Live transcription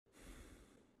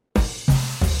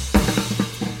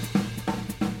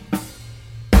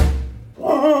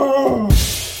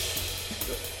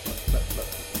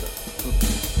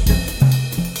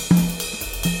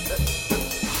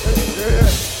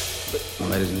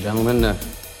and gentlemen,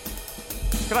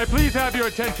 can I please have your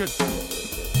attention?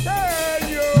 Can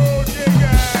you dig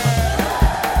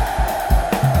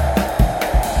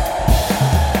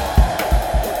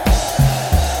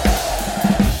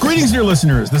it? Greetings, dear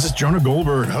listeners. This is Jonah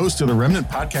Goldberg, host of the Remnant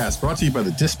Podcast, brought to you by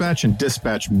the Dispatch and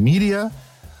Dispatch Media.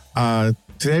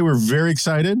 Today, we're very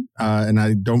excited, and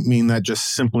I don't mean that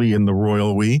just simply in the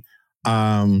royal we,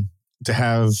 to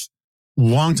have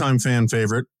longtime fan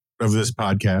favorite of this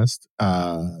podcast,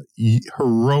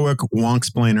 heroic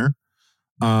wonksplainer,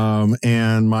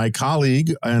 and my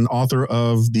colleague and author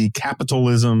of the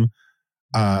Capitalism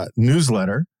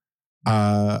newsletter,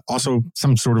 also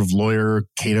some sort of lawyer,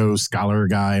 Cato scholar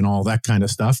guy, and all that kind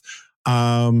of stuff.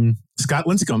 Scott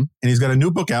Lincicome, and he's got a new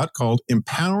book out called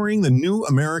Empowering the New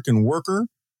American Worker,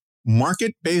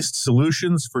 Market-Based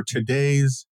Solutions for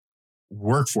Today's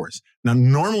Workforce. Now,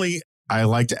 normally I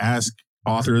like to ask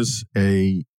authors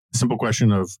a simple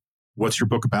question of what's your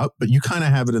book about, but you kind of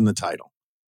have it in the title.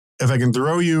 If I can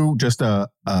throw you just something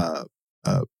out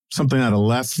of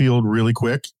left field really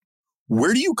quick,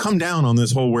 where do you come down on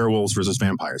this whole werewolves versus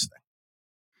vampires thing?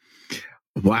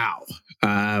 Wow.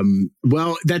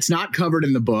 Well, that's not covered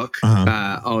in the book,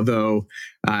 although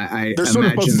I They're sort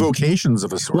of both vocations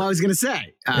of a sort. Well, I was going to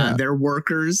say, they're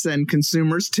workers and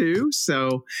consumers too.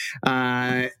 So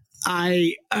I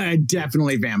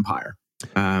definitely vampire.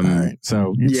 All right.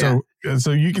 So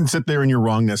you can sit there in your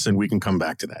wrongness and we can come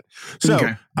back to that. So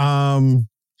okay.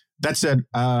 That said,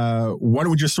 why don't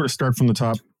we just sort of start from the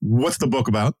top? What's the book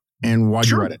about and why'd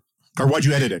you write it? Or why'd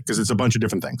you edit it? Because it's a bunch of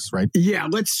different things, right? Yeah,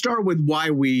 let's start with why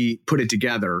we put it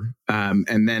together,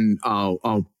 and then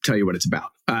I'll tell you what it's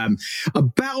about.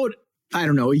 About, I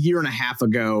don't know, a year and a half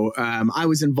ago, I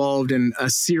was involved in a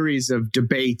series of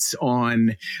debates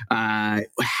on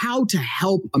how to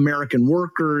help American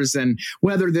workers and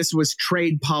whether this was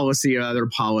trade policy or other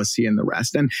policy and the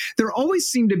rest. And there always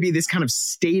seemed to be this kind of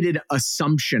stated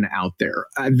assumption out there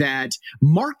that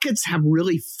markets have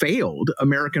really failed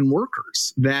American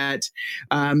workers, that,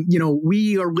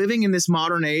 we are living in this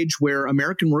modern age where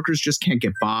American workers just can't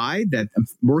get by, that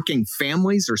working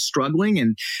families are struggling,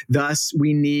 and thus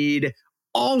we need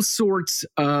all sorts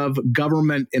of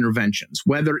government interventions,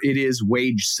 whether it is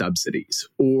wage subsidies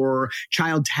or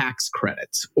child tax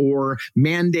credits or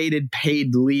mandated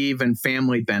paid leave and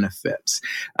family benefits,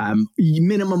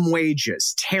 minimum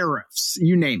wages, tariffs,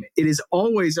 you name it. It is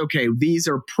always, okay, these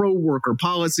are pro-worker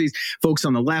policies, folks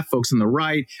on the left, folks on the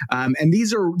right. And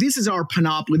this is our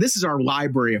panoply. This is our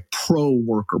library of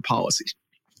pro-worker policies.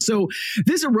 So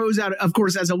this arose out, of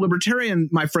course, as a libertarian,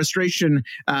 my frustration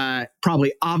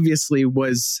probably obviously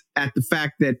was at the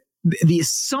fact that the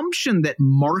assumption that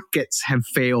markets have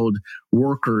failed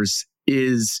workers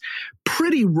is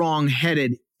pretty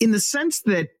wrong-headed in the sense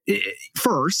that,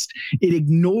 first, it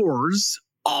ignores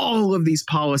all of these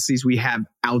policies we have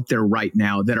out there right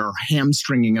now that are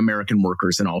hamstringing American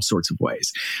workers in all sorts of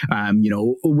ways.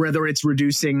 Whether it's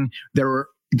reducing their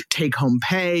take-home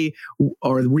pay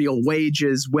or real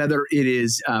wages, whether it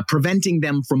is preventing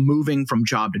them from moving from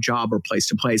job to job or place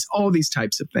to place, all these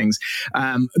types of things.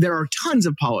 There are tons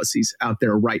of policies out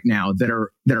there right now that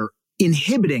are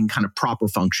inhibiting kind of proper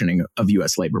functioning of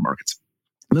U.S. labor markets.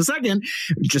 The second,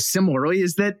 just similarly,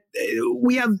 is that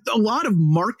we have a lot of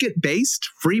market-based,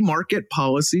 free market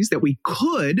policies that we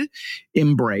could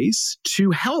embrace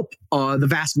to help the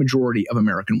vast majority of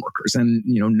American workers. And,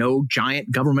 no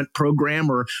giant government program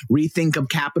or rethink of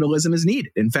capitalism is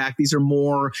needed. In fact, these are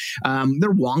more,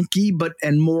 they're wonky,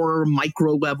 and more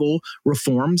micro-level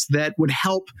reforms that would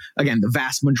help, again, the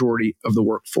vast majority of the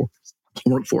workforce.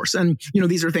 And,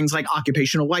 these are things like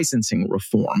occupational licensing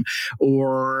reform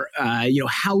or,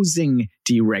 housing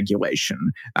deregulation.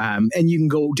 And you can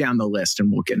go down the list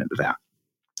and we'll get into that.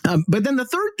 But then the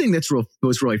third thing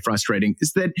was really frustrating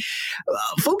is that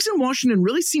folks in Washington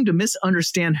really seem to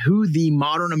misunderstand who the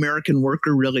modern American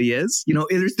worker really is.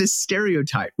 There's this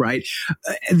stereotype, right?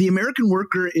 The American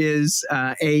worker is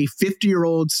a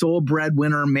 50-year-old sole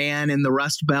breadwinner man in the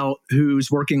Rust Belt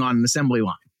who's working on an assembly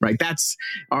line. Right, that's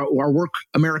our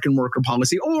American worker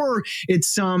policy, or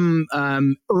it's some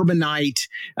urbanite,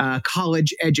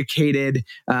 college-educated,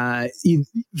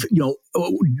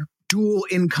 dual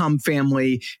income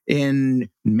family in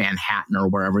Manhattan or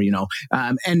wherever,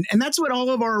 and that's what all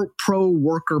of our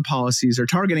pro-worker policies are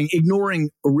targeting,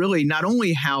 ignoring really not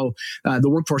only how the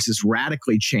workforce has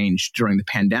radically changed during the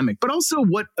pandemic, but also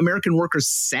what American workers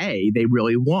say they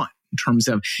really want in terms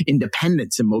of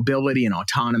independence and mobility and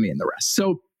autonomy and the rest.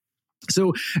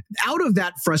 So out of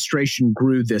that frustration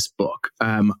grew this book.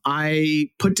 I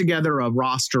put together a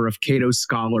roster of Cato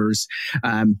scholars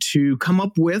to come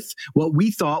up with what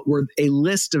we thought were a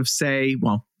list of,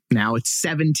 now. It's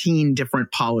 17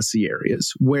 different policy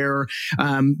areas where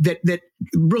that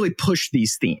really push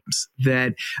these themes.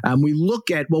 That we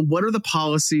look at, well, what are the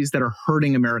policies that are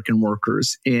hurting American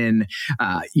workers in,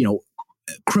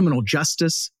 criminal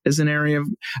justice as an area of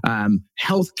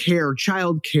healthcare,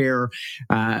 childcare.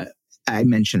 I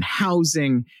mentioned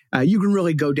housing. You can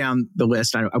really go down the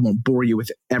list. I won't bore you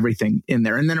with everything in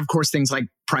there. And then, of course, things like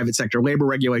private sector labor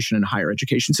regulation and higher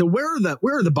education. So where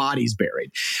are the bodies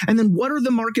buried? And then what are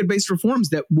the market-based reforms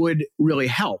that would really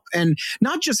help? And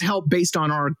not just help based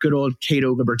on our good old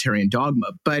Cato libertarian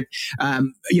dogma, but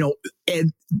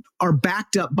are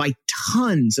backed up by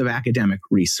tons of academic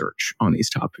research on these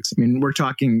topics. I mean, we're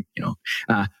talking,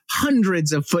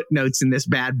 hundreds of footnotes in this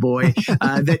bad boy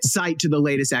that cite to the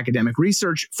latest academic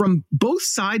research from both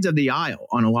sides of the aisle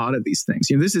on a lot of these things.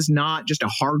 This is not just a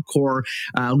hardcore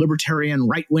libertarian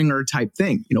right-winger type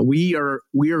thing. We are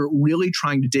really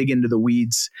trying to dig into the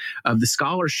weeds of the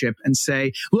scholarship and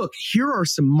say, look, here are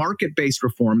some market-based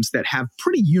reforms that have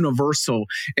pretty universal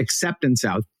acceptance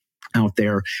out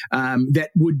there that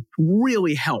would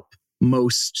really help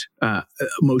most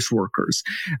workers.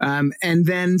 And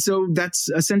then, so that's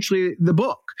essentially the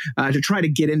book, to try to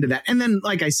get into that. And then,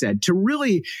 like I said, to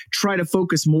really try to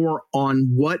focus more on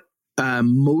what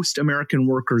most American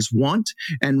workers want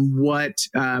and what,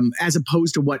 as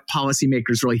opposed to what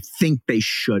policymakers really think they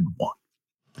should want.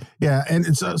 Yeah. And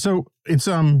it's just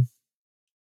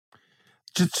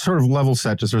sort of level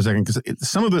set just for a second, because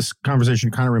some of this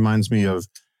conversation kind of reminds me of,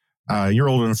 you're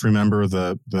old enough to remember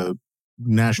the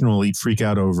national elite freak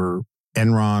out over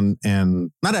Enron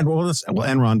and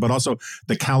Enron, but also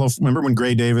remember when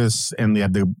Gray Davis and they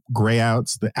had the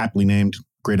grayouts, the aptly named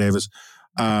Gray Davis,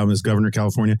 as governor of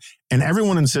California, and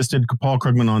everyone insisted, Paul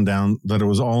Krugman on down, that it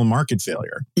was all a market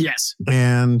failure. Yes.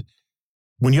 And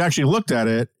when you actually looked at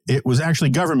it, it was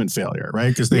actually government failure, right?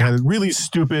 Because they had really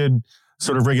stupid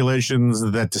sort of regulations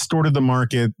that distorted the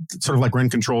market, sort of like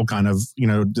rent control kind of,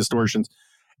 distortions.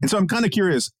 And so I'm kind of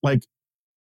curious, like,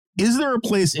 is there a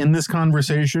place in this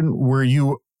conversation where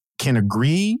you can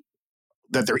agree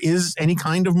that there is any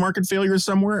kind of market failure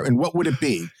somewhere? And what would it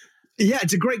be? Yeah,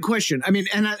 it's a great question. I mean,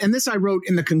 and this I wrote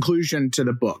in the conclusion to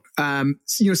the book.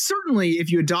 Certainly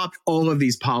if you adopt all of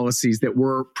these policies that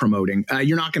we're promoting,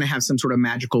 you're not going to have some sort of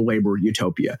magical labor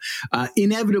utopia.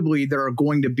 Inevitably, there are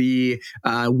going to be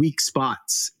weak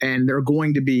spots and there are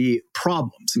going to be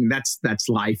problems. I mean, that's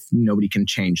life. Nobody can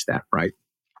change that, right?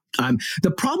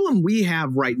 The problem we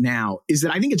have right now is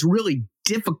that I think it's really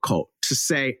difficult to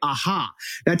say, aha,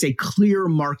 that's a clear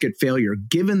market failure,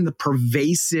 given the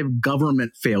pervasive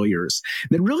government failures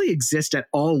that really exist at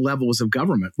all levels of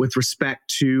government with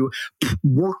respect to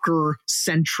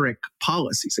worker-centric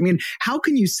policies. I mean, how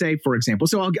can you say, for example,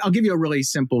 so I'll give you a really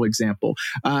simple example.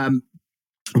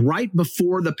 Right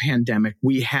before the pandemic,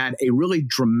 we had a really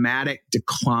dramatic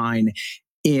decline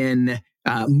in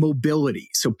mobility.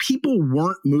 So people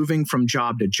weren't moving from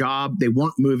job to job. They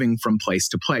weren't moving from place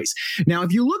to place. Now,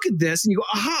 if you look at this and you go,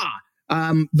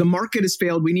 aha, the market has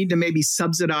failed. We need to maybe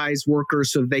subsidize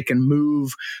workers so that they can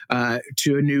move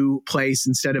to a new place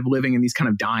instead of living in these kind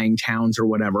of dying towns or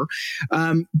whatever.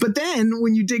 But then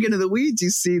when you dig into the weeds,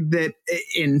 you see that,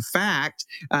 in fact,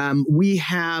 we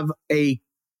have a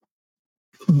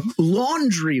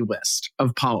laundry list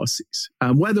of policies,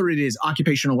 whether it is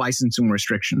occupational licensing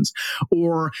restrictions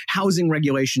or housing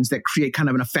regulations that create kind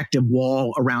of an effective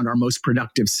wall around our most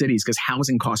productive cities because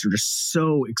housing costs are just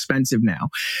so expensive now.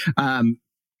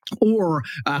 Or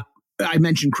I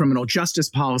mentioned criminal justice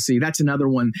policy. That's another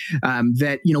one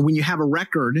that, when you have a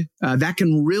record, that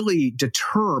can really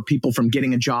deter people from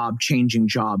getting a job, changing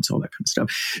jobs, all that kind of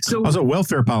stuff. So also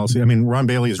welfare policy. I mean, Ron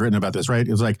Bailey has written about this, right?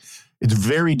 It's like, it's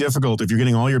very difficult if you're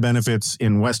getting all your benefits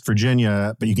in West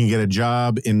Virginia, but you can get a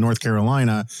job in North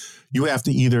Carolina. You have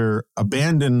to either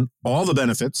abandon all the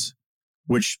benefits,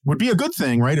 which would be a good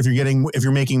thing, right? If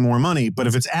you're making more money, but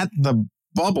if it's at the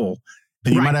bubble,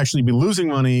 then you might actually be losing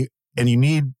money and you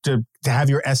need to have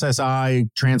your SSI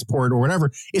transport or whatever.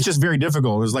 It's just very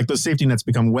difficult. It's like those safety nets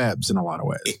become webs in a lot of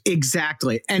ways.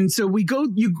 Exactly. And so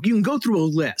you can go through a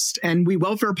list, and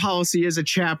welfare policy is a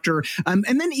chapter. And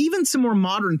then even some more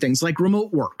modern things like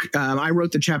remote work. I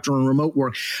wrote the chapter on remote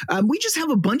work. We just have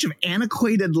a bunch of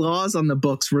antiquated laws on the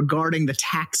books regarding the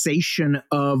taxation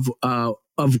of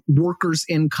workers'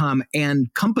 income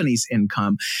and companies'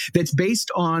 income that's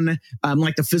based on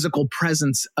like the physical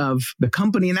presence of the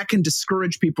company, and that can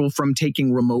discourage people from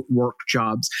taking remote work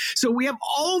jobs. So we have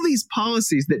all these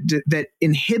policies that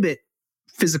inhibit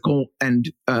physical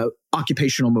and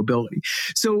occupational mobility.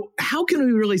 So how can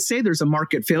we really say there's a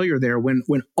market failure there when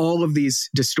all of these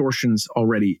distortions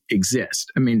already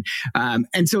exist? I mean,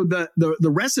 and so the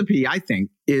recipe, I think,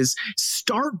 is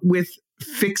start with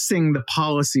fixing the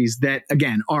policies that,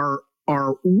 again, are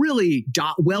really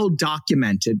well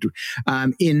documented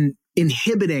in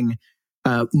inhibiting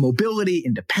mobility,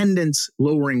 independence,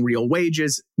 lowering real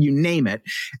wages, you name it.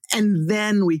 And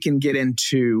then we can get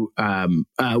into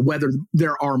whether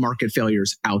there are market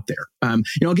failures out there.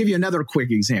 I'll give you another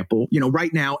quick example.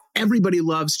 Right now, everybody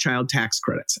loves child tax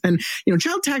credits. And,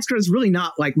 child tax credits is really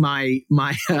not like my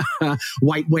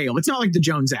white whale. It's not like the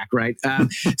Jones Act, right?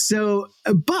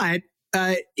 But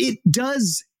it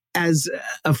does, as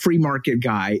a free market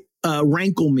guy,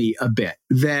 rankle me a bit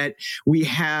that we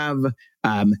have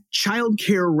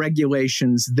childcare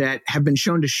regulations that have been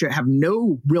shown to have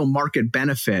no real market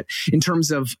benefit in terms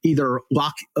of either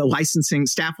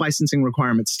staff licensing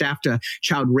requirements, staff to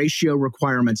child ratio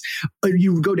requirements.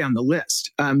 You go down the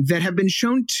list that have been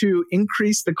shown to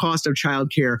increase the cost of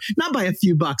childcare, not by a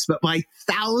few bucks, but by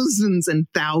thousands and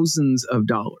thousands of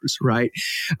dollars, right?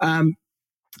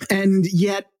 And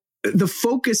yet, the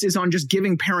focus is on just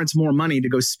giving parents more money to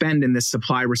go spend in this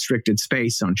supply restricted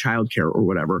space on childcare or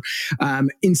whatever,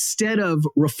 instead of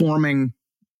reforming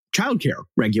childcare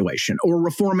regulation or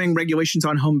reforming regulations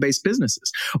on home-based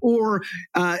businesses or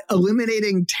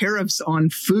eliminating tariffs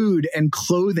on food and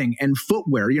clothing and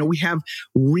footwear. We have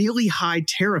really high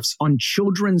tariffs on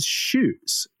children's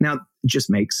shoes. Now, it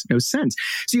just makes no sense.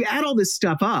 So you add all this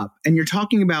stuff up and you're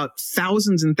talking about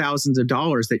thousands and thousands of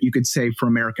dollars that you could save for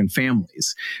American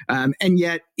families. And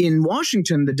yet in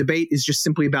Washington, the debate is just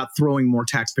simply about throwing more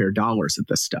taxpayer dollars at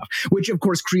this stuff, which of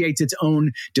course creates its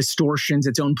own distortions,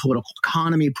 its own political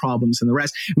economy problems and the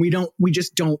rest. And we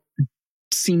just don't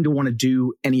seem to want to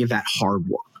do any of that hard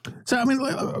work. So, I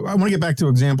want to get back to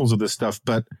examples of this stuff,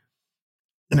 but,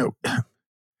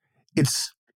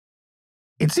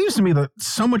 it seems to me that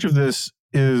so much of this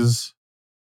is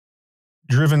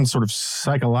driven sort of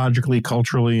psychologically,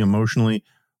 culturally, emotionally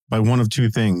by one of two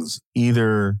things,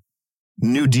 either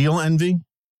New Deal envy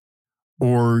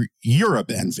or Europe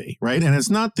envy, right? And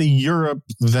it's not the Europe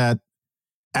that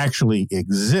actually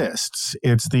exists.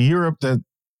 It's the Europe that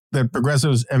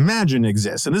progressives imagine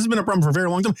exists. And this has been a problem for a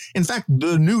very long time. In fact,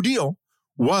 the New Deal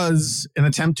was an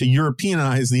attempt to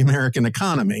Europeanize the American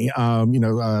economy.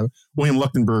 William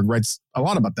Leuchtenberg writes a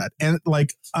lot about that. And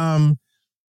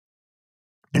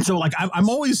I'm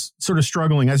always sort of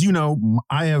struggling. As you know,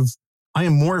 I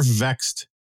am more vexed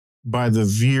by the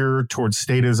veer towards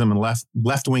statism and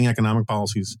left-wing economic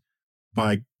policies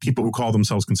by people who call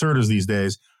themselves conservatives these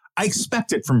days. I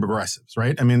expect it from progressives,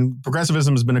 right? I mean,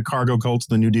 progressivism has been a cargo cult to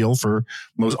the New Deal for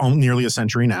nearly a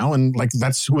century now. And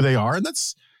that's who they are.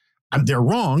 They're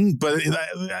wrong, but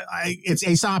it's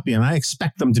Aesopian. I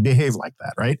expect them to behave like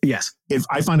that, right? Yes. If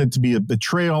I find it to be a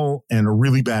betrayal and a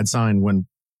really bad sign when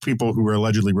people who are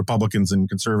allegedly Republicans and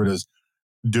conservatives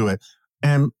do it.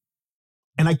 And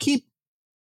I keep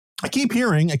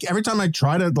hearing, every time I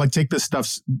try to take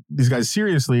these guys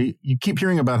seriously, you keep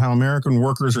hearing about how American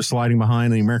workers are sliding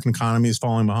behind, the American economy is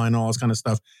falling behind, all this kind of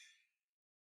stuff.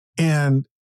 And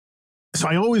so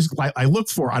I look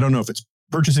for, I don't know if it's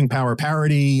purchasing power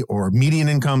parity or median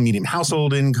income, median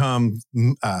household income,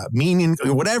 mean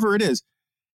income, whatever it is.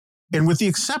 And with the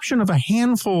exception of a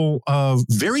handful of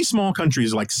very small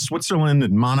countries like Switzerland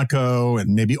and Monaco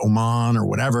and maybe Oman or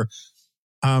whatever,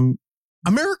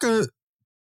 America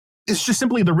is just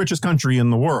simply the richest country in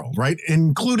the world, right?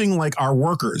 Including our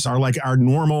workers, our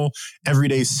normal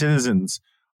everyday citizens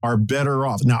are better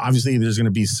off. Now, obviously, there's going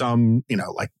to be some,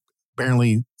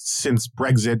 apparently since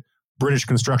Brexit, British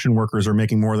construction workers are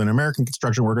making more than American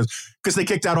construction workers because they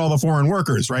kicked out all the foreign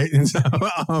workers, right? And so,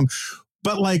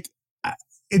 but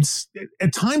it's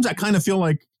at times I kind of feel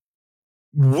like,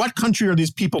 what country are these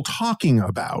people talking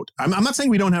about? I'm not saying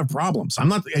we don't have problems. I'm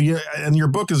not, and your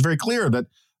book is very clear that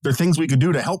there are things we could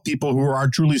do to help people who are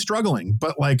truly struggling.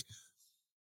 But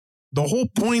the whole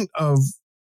point of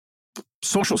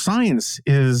social science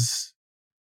is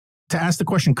to ask the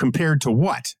question, compared to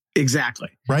what? Exactly.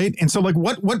 Right. And so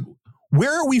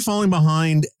where are we falling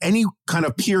behind any kind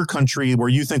of peer country where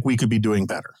you think we could be doing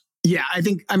better? Yeah, I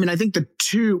think the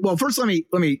two, well, first, let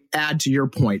me add to your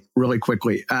point really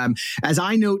quickly. As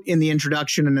I note in the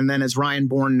introduction, and then as Ryan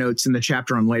Bourne notes in the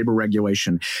chapter on labor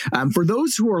regulation, for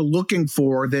those who are looking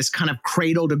for this kind of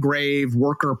cradle to grave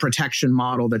worker protection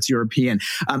model that's European,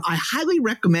 I highly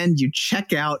recommend you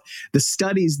check out the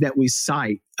studies that we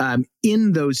cite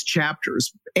in those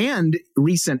chapters and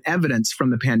recent evidence from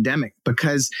the pandemic,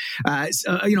 because a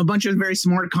bunch of very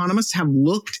smart economists have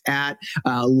looked at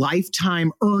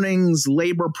lifetime earnings,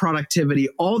 labor productivity,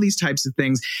 all these types of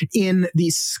things in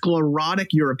these sclerotic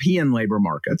European labor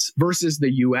markets versus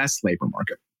the U.S. labor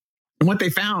market. And what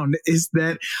they found is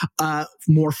that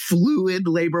more fluid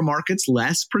labor markets,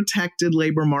 less protected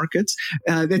labor markets.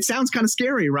 That sounds kind of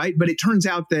scary, right? But it turns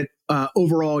out that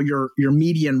overall, your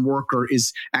median worker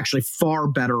is actually far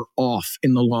better off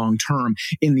in the long term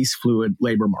in these fluid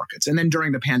labor markets. And then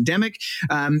during the pandemic,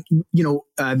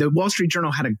 the Wall Street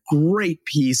Journal had a great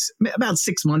piece about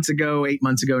 8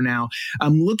 months ago now,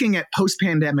 looking at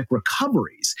post-pandemic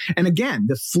recoveries. And again,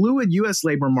 the fluid U.S.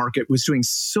 labor market was doing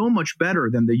so much better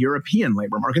than the European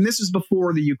labor market. And this was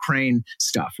before the Ukraine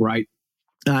stuff, right?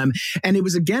 And it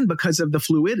was, again, because of the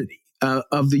fluidity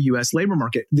of the U.S. labor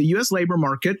market. The U.S. labor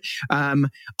market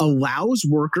allows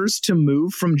workers to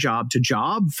move from job to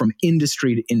job, from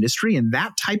industry to industry, and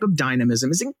that type of dynamism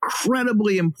is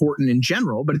incredibly important in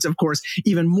general, but it's, of course,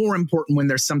 even more important when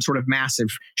there's some sort of massive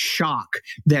shock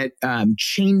that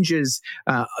changes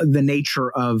the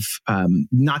nature of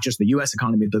not just the U.S.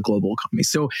 economy, but the global economy.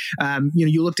 So,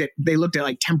 they looked at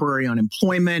like temporary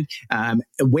unemployment,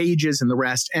 wages, and the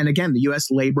rest. And again, the U.S.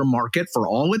 labor market, for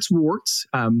all its warts,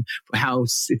 how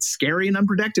it's scary and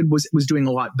unprotected, was doing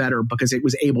a lot better because it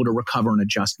was able to recover and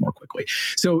adjust more quickly.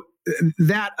 So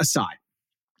that aside,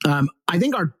 I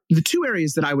think the two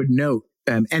areas that I would note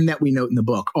and that we note in the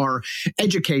book are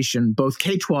education, both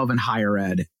K-12 and higher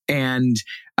ed, and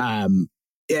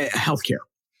healthcare.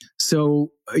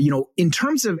 So, in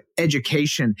terms of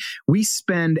education, we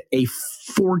spend a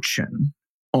fortune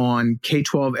on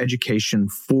K-12 education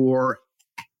for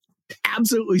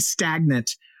absolutely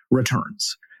stagnant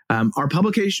returns. Our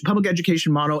public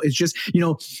education model is just,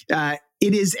 it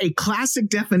is a classic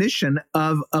definition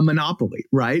of a monopoly,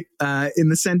 right? In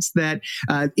the sense that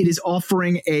it is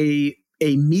offering a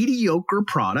mediocre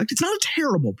product. It's not a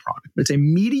terrible product, but it's a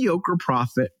mediocre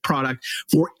product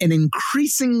for an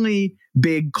increasingly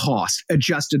big cost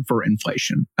adjusted for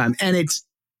inflation. And it's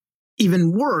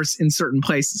even worse in certain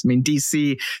places. I mean,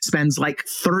 DC spends like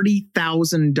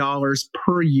 $30,000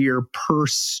 per year per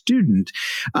student,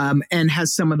 and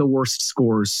has some of the worst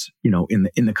scores,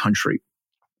 in the country.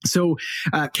 So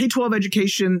K-12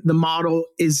 education, the model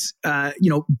is,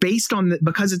 based on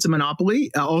because it's a monopoly.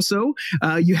 Also,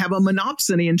 you have a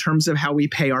monopsony in terms of how we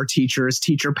pay our teachers.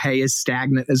 Teacher pay is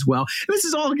stagnant as well. And this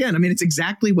is all, again, it's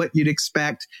exactly what you'd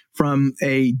expect from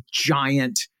a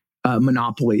giant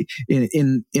monopoly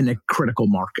in a critical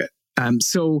market.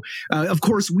 Of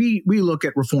course, we look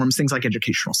at reforms, things like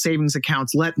educational savings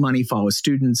accounts, let money follow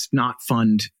students, not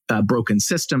fund broken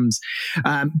systems,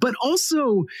 but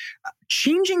also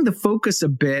changing the focus a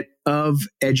bit of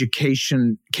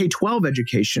education, K-12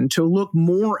 education, to look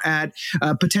more at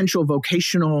potential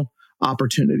vocational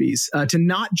opportunities, to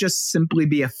not just simply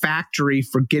be a factory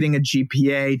for getting a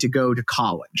GPA to go to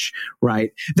college,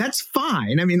 right? That's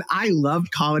fine. I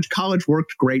loved college. College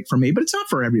worked great for me, but it's not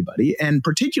for everybody. And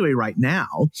particularly right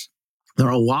now, there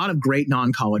are a lot of great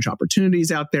non-college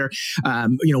opportunities out there,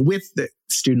 with the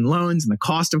student loans and the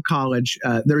cost of college.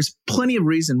 There's plenty of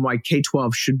reason why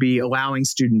K-12 should be allowing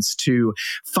students to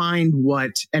find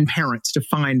and parents to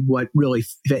find what really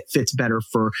fits better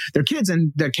for their kids.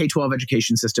 And the K-12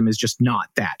 education system is just not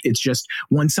that. It's just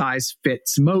one size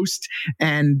fits most,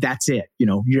 and that's it.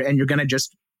 You're going to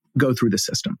just go through the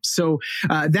system. So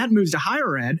that moves to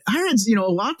higher ed. Higher ed's, a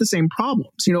lot of the same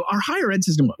problems. Our higher ed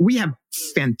system, we have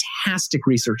fantastic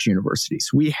research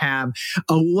universities. We have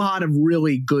a lot of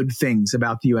really good things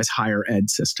about the U.S. higher ed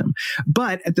system.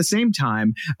 But at the same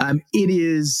time, it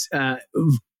is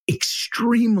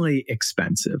extremely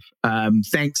expensive,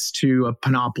 thanks to a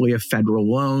panoply of federal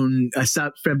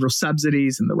federal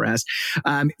subsidies and the rest.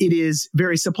 It is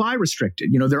very supply restricted.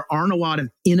 There aren't a lot of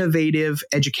innovative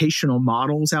educational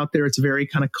models out there. It's a very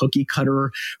kind of cookie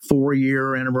cutter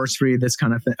 4-year anniversary, this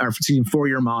kind of thing, or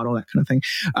 4-year model, that kind of thing.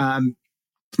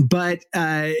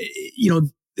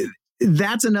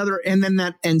 That's another, and then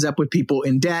that ends up with people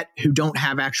in debt who don't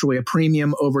have actually a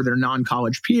premium over their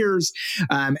non-college peers,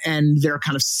 and they're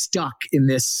kind of stuck in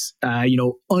this,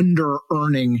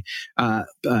 under-earning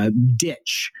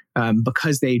ditch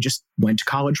because they just went to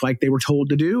college like they were told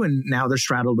to do, and now they're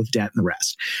straddled with debt and the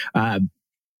rest.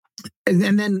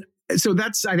 So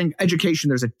that's, I think, education,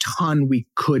 there's a ton we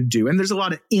could do. And there's a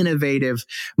lot of innovative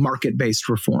market-based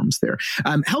reforms there.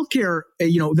 Healthcare,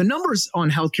 the numbers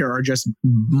on healthcare are just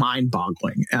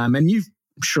mind-boggling. And you've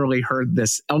surely heard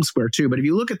this elsewhere too. But if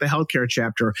you look at the healthcare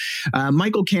chapter,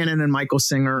 Michael Cannon and Michael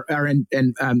Singer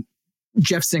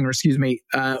Jeff Singer,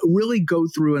 really go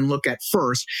through and look at.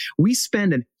 First, we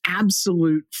spend an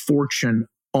absolute fortune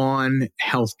on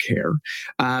healthcare,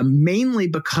 mainly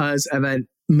because of a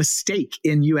mistake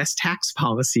in U.S. tax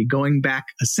policy going back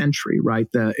a century, right?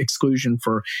 The exclusion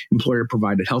for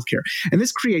employer-provided healthcare. And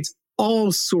this creates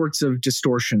all sorts of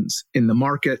distortions in the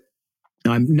market.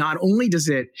 Not only does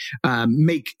it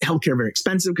make healthcare very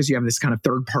expensive because you have this kind of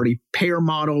third-party payer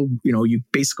model, you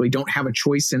basically don't have a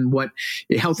choice in what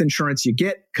health insurance you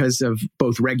get because of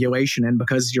both regulation and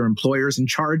because your employer's in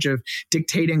charge of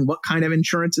dictating what kind of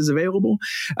insurance is available.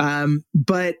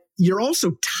 But you're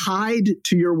also tied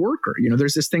to your worker.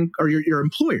 There's this thing, or your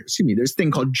employer, there's this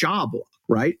thing called job law,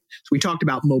 right? So we talked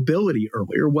about mobility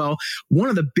earlier. Well, one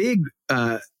of the big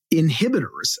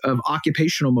inhibitors of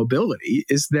occupational mobility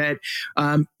is that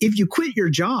if you quit your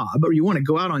job or you want to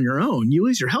go out on your own, you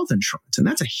lose your health insurance. And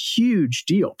that's a huge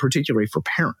deal, particularly for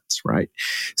parents, right?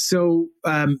 So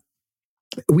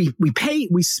we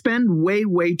spend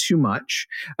way too much.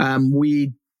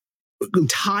 We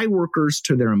tie workers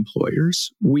to their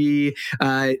employers. We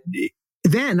so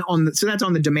that's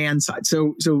on the demand side.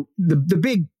 So the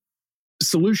big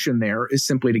solution there is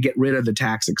simply to get rid of the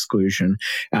tax exclusion,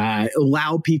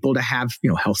 allow people to have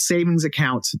health savings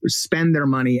accounts, spend their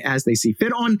money as they see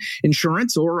fit on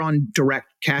insurance or on direct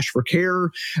cash for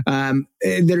care.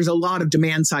 There's a lot of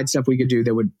demand side stuff we could do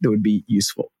that would be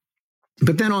useful.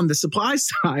 But then on the supply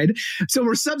side, so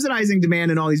we're subsidizing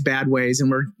demand in all these bad ways and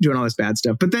we're doing all this bad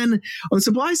stuff. But then on the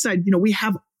supply side, we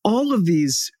have all of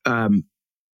these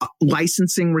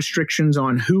licensing restrictions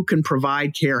on who can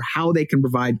provide care, how they can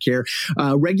provide care,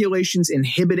 regulations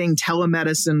inhibiting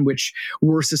telemedicine, which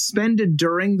were suspended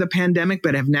during the pandemic,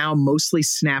 but have now mostly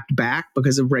snapped back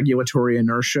because of regulatory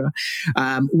inertia.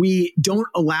 We don't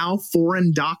allow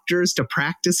foreign doctors to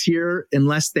practice here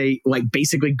unless they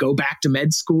basically go back to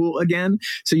med school again.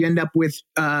 So you end up with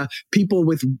people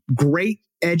with great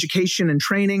education and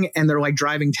training, and they're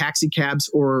driving taxi cabs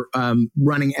or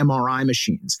running MRI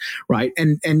machines, right?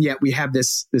 And yet we have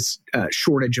this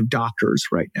shortage of doctors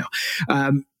right now.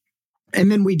 And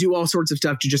then we do all sorts of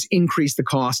stuff to just increase the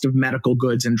cost of medical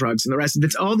goods and drugs and the rest.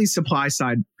 It's all these supply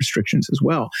side restrictions as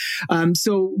well.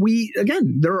 So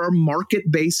there are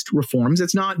market-based reforms.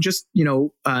 It's not just,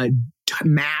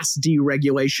 mass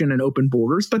deregulation and open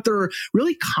borders, but there are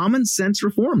really common sense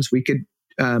reforms we could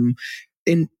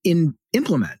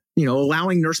implement,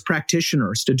 allowing nurse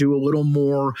practitioners to do a little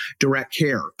more direct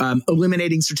care,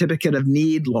 eliminating certificate of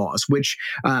need laws, which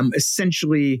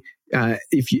essentially,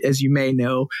 as you may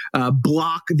know,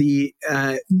 block the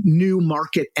new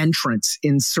market entrants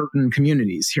in certain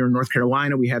communities. Here in North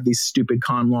Carolina, we have these stupid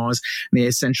con laws, and they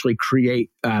essentially create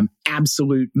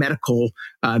absolute medical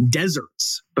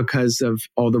deserts because of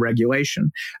all the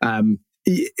regulation.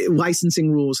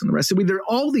 Licensing rules and the rest. So there are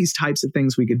all these types of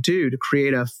things we could do to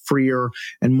create a freer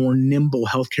and more nimble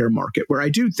healthcare market, where I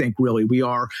do think really we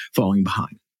are falling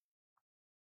behind.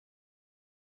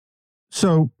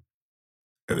 So,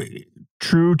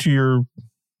 true to your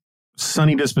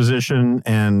sunny disposition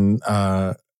and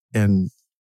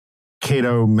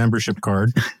Cato membership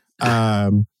card,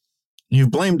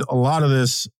 you've blamed a lot of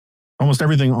this, almost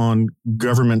everything, on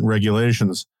government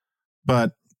regulations,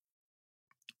 but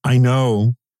I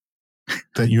know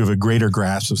that you have a greater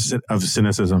grasp of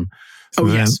cynicism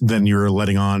than you're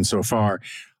letting on so far.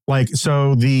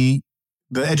 So the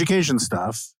education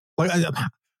stuff,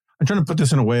 I'm trying to put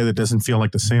this in a way that doesn't feel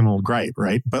like the same old gripe,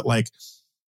 right? But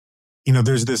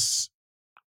there's this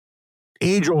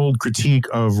age-old critique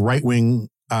of right-wing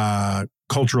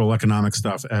cultural economic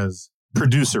stuff as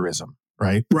producerism,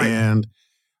 right? Right.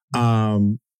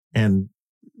 And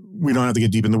we don't have to get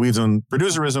deep in the weeds on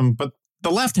producerism, but the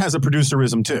left has a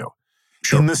producerism too,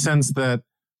 in the sense that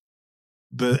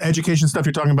the education stuff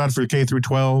you're talking about for K through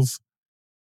 12,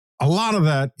 a lot of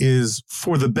that is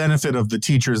for the benefit of the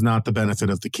teachers, not the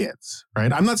benefit of the kids,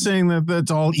 right? I'm not saying that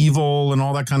that's all evil and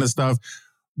all that kind of stuff,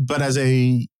 but as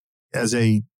a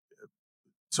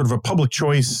sort of a public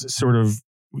choice, sort of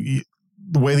the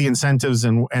way the incentives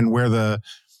and where the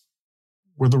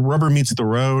rubber meets the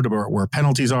road, or where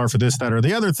penalties are for this, that, or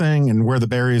the other thing, and where the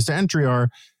barriers to entry are.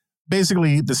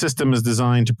 Basically, the system is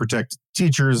designed to protect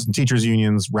teachers and teachers'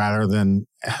 unions rather than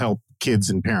help kids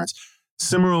and parents.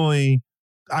 Similarly,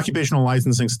 occupational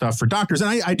licensing stuff for doctors.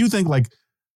 And I do think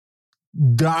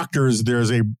doctors,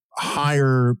 there's a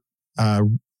higher,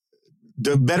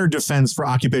 better defense for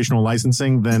occupational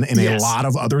licensing than in a lot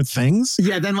of other things.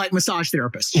 Yeah, than massage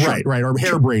therapists. Right. Or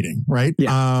hair braiding, right?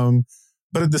 Yeah.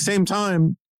 But at the same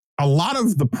time, a lot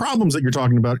of the problems that you're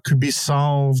talking about could be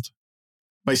solved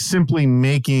by simply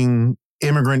making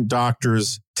immigrant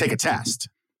doctors take a test.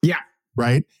 Yeah.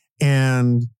 Right.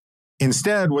 And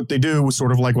instead, what they do is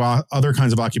sort of like other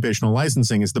kinds of occupational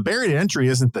licensing is the barrier to entry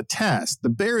isn't the test. The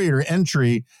barrier to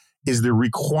entry is the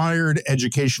required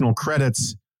educational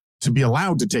credits to be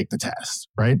allowed to take the test,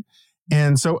 right?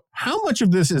 And so how much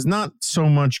of this is not so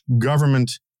much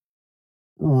government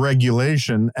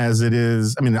regulation as it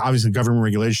is, I mean, obviously government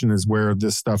regulation is where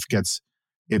this stuff gets,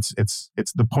 it's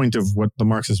the point of what the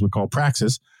Marxists would call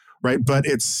praxis, right? But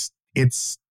it's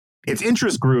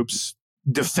interest groups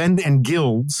and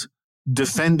guilds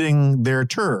defending their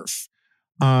turf.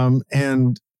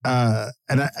 And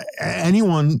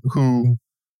anyone who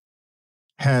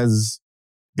is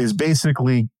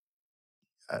basically,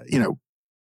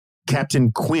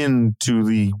 Captain Quinn to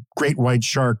the great white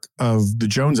shark of the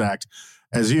Jones Act,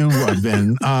 as you have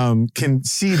been, can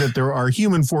see that there are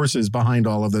human forces behind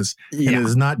all of this. Yeah. And it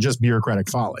is not just bureaucratic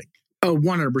folly. Oh,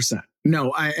 100%.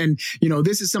 No,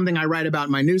 this is something I write about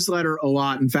in my newsletter a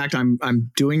lot. In fact,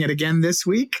 I'm doing it again this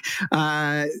week.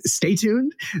 Stay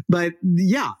tuned. But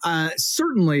yeah,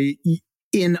 certainly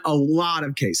in a lot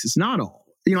of cases, not all.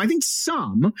 I think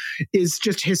some is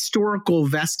just historical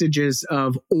vestiges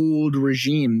of old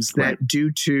regimes that, right,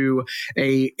 due to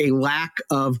a lack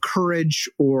of courage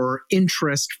or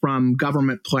interest from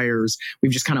government players,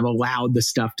 we've just kind of allowed the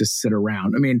stuff to sit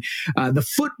around. I mean, the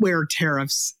footwear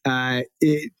tariffs, to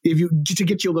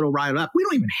get you a little riled up, we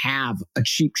don't even have a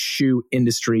cheap shoe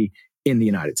industry in the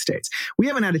United States. We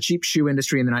haven't had a cheap shoe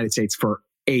industry in the United States for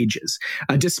ages,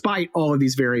 despite all of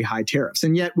these very high tariffs.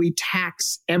 And yet we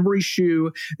tax every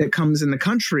shoe that comes in the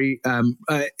country at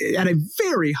a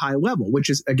very high level, which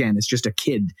is, again, it's just a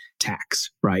kid tax,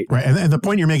 right? Right. And the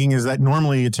point you're making is that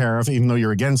normally a tariff, even though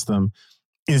you're against them,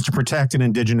 is to protect an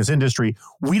indigenous industry.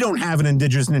 We don't have an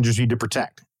indigenous industry to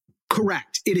protect.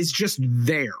 Correct. It is just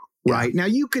there. Right. Now,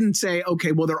 you can say,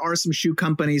 okay, well, there are some shoe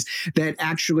companies that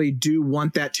actually do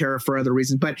want that tariff for other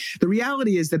reasons. But the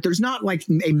reality is that there's not like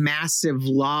a massive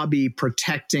lobby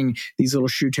protecting these little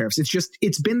shoe tariffs.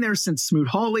 It's been there since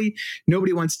Smoot-Hawley.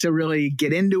 Nobody wants to really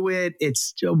get into it.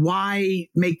 It's why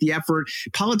make the effort?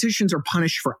 Politicians are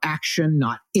punished for action,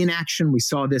 not inaction. We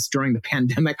saw this during the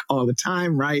pandemic all the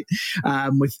time, right?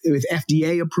 With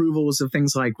FDA approvals of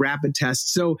things like rapid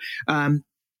tests.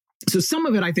 So some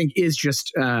of it, I think, is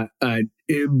just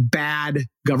bad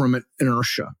government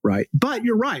inertia, right? But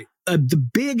you're right. The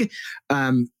big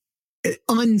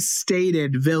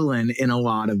unstated villain in a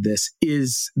lot of this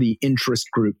is the interest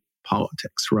group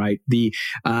politics, right? The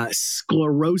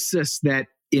sclerosis that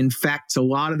infects a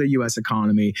lot of the U.S.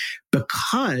 economy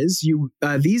because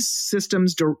these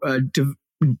systems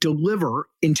deliver,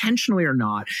 intentionally or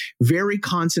not, very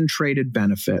concentrated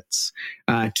benefits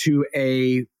to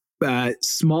a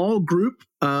small group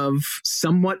of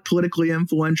somewhat politically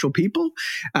influential people,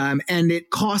 and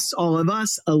it costs all of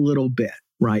us a little bit,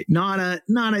 right? Not a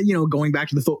going back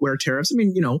to the footwear tariffs. I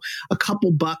mean, a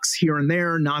couple bucks here and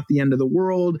there, not the end of the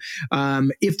world.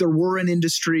 If there were an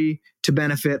industry to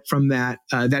benefit from that,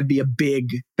 that'd be a big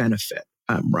benefit,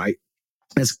 right?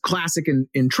 As classic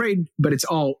in trade, but it's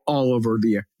all over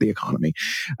the economy.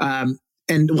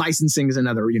 And licensing is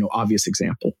another, obvious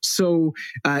example. So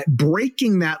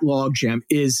breaking that logjam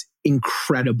is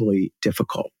incredibly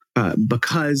difficult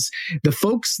because the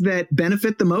folks that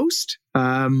benefit the most,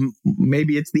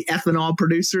 maybe it's the ethanol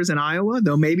producers in Iowa,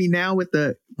 though maybe now with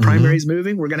the primaries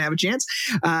moving, we're going to have a chance.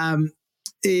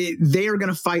 They are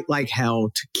going to fight like hell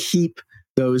to keep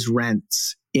those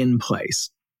rents in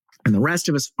place. And the rest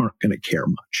of us aren't going to care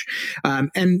much.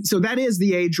 And so that is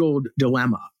the age-old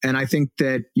dilemma. And I think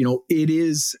that, it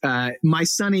is my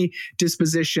sunny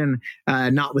disposition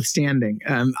notwithstanding.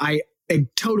 I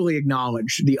totally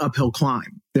acknowledge the uphill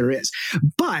climb there is.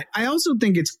 But I also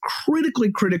think it's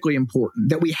critically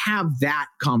important that we have that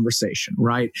conversation,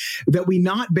 right? That we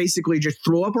not basically just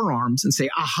throw up our arms and say,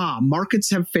 aha, markets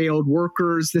have failed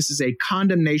workers. This is a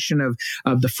condemnation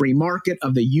of the free market,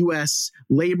 of the U.S.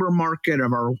 labor market,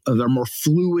 of our more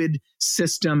fluid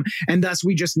system. And thus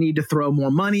we just need to throw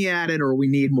more money at it, or we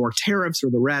need more tariffs or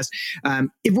the rest.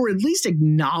 If we're at least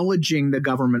acknowledging the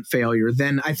government failure,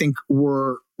 then I think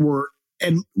we're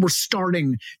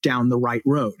starting down the right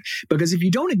road. Because if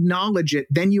you don't acknowledge it,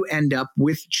 then you end up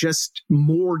with just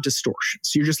more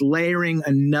distortions. You're just layering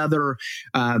another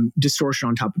distortion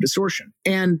on top of distortion.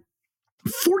 And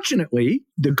fortunately,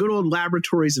 the good old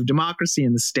laboratories of democracy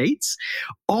in the states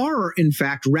are, in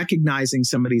fact, recognizing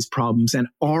some of these problems and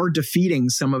are defeating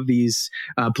some of these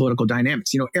political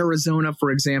dynamics. Arizona,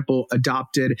 for example,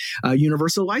 adopted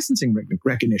universal licensing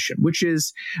recognition, which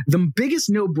is the biggest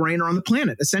no-brainer on the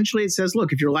planet. Essentially, it says,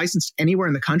 look, if you're licensed anywhere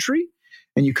in the country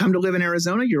and you come to live in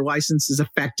Arizona, your license is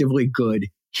effectively good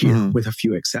here, with a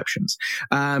few exceptions.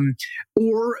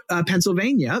 Or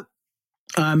Pennsylvania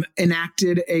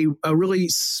enacted a really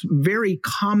very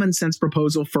common sense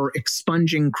proposal for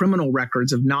expunging criminal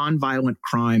records of nonviolent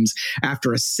crimes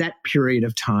after a set period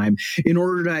of time in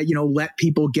order to, let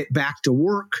people get back to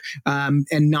work and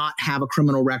not have a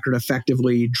criminal record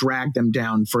effectively drag them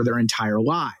down for their entire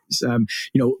lives.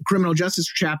 Criminal justice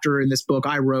chapter in this book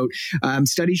I wrote,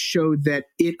 studies showed that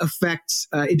it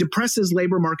depresses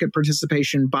labor market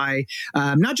participation by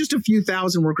not just a few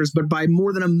thousand workers, but by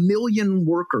more than 1 million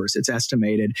workers, it's estimated,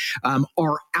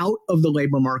 are out of the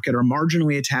labor market or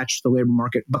marginally attached to the labor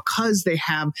market because they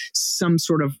have some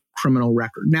sort of criminal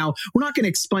record. Now, we're not going to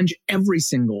expunge every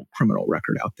single criminal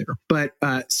record out there, but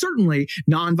certainly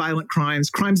nonviolent crimes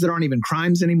that aren't even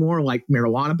crimes anymore, like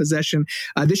marijuana possession,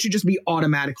 this should just be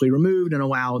automatically removed and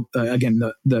allow, again,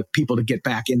 the people to get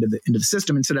back into the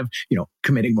system instead of,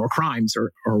 committing more crimes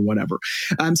or whatever.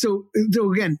 So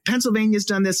again, Pennsylvania's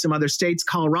done this. Some other states,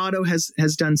 Colorado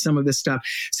has done some of this stuff.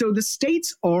 So the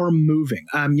states are moving.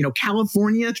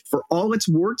 California, for all its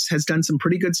warts, has done some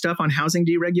pretty good stuff on housing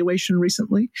deregulation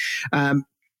recently. And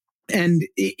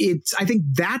I think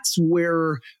that's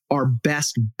where our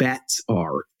best bets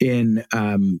are in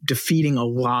defeating a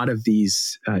lot of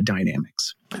these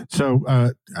dynamics. So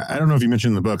I don't know if you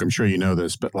mentioned in the book, I'm sure you know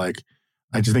this, but I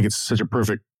just think it's such a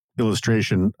perfect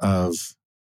illustration of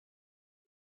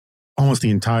almost the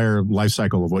entire life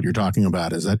cycle of what you're talking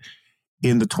about, is that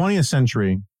in the 20th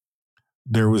century,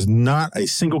 there was not a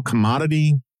single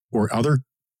commodity or other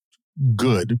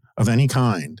good of any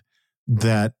kind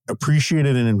that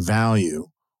appreciated in value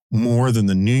more than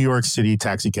the New York City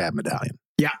taxi cab medallion.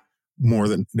 Yeah. More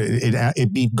than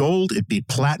it beat gold, it beat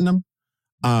platinum,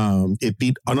 it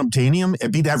beat unobtainium,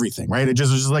 it beat everything, right? It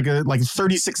just was just like a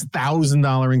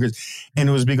 $36,000 increase. And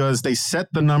it was because they set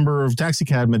the number of taxi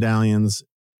cab medallions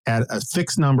at a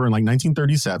fixed number in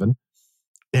 1937,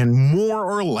 and more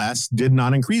or less did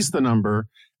not increase the number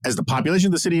as the population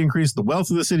of the city increased, the wealth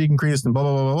of the city increased, and blah,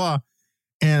 blah, blah, blah, blah.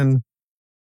 And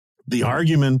the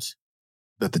argument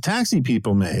that the taxi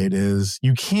people made is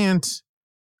you can't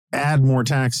add more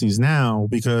taxis now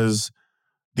because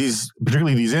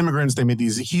particularly these immigrants, they made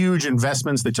these huge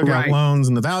investments. They took out loans,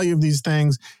 and the value of these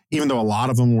things, even though a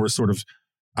lot of them were sort of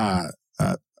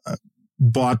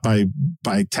bought by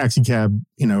taxi cab,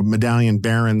 medallion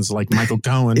barons like Michael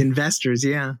Cohen. Investors,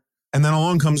 yeah. And then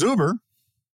along comes Uber.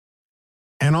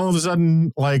 And all of a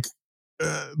sudden,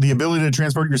 the ability to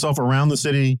transport yourself around the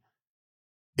city,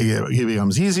 it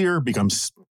becomes easier, it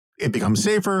becomes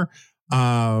safer.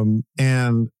 And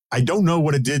I don't know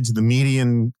what it did to the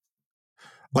median,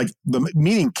 the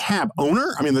median cab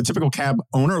owner. I mean, the typical cab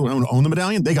owner who owned the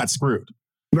medallion, they got screwed.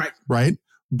 Right.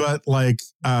 But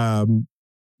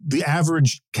the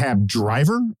average cab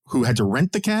driver who had to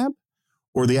rent the cab,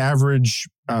 or the average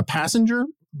passenger,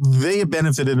 they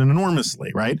benefited enormously,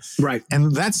 right? Right.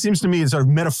 And that seems to me, sort of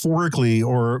metaphorically,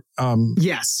 or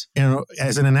yes,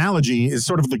 as an analogy, is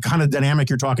sort of the kind of dynamic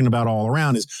you're talking about all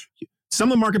around. Is some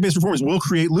of the market-based reforms will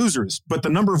create losers, but the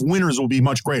number of winners will be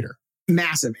much greater.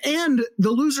 Massive. And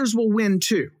the losers will win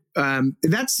too.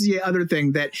 That's the other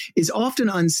thing that is often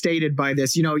unstated by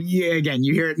this. Again,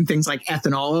 you hear it in things like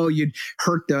ethanol. Oh, you'd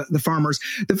hurt the farmers.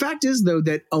 The fact is, though,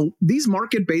 that these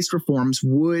market-based reforms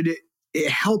would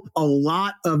help a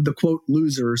lot of the quote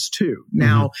losers too.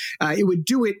 Now, it would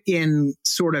do it in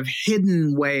sort of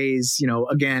hidden ways,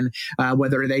 again,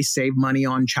 whether they save money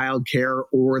on childcare,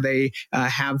 or they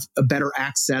have a better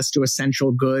access to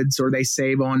essential goods, or they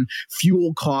save on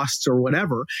fuel costs or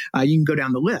whatever. You can go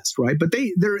down the list, right? But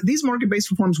these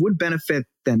market-based reforms would benefit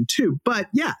them too. But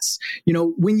yes,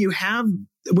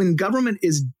 when government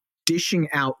is dishing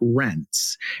out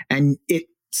rents and it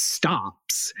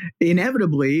stops,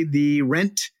 inevitably the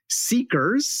rent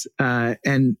seekers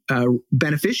and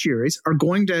beneficiaries are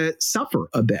going to suffer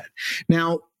a bit.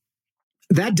 Now,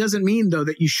 that doesn't mean, though,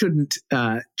 that you shouldn't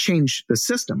change the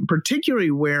system, particularly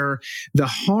where the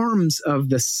harms of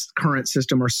this current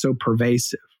system are so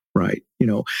pervasive. Right.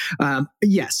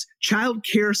 Yes, child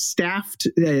care staffed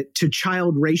to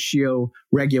child ratio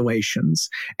regulations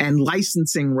and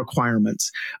licensing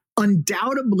requirements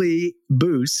undoubtedly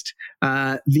boost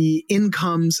the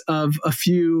incomes of a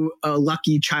few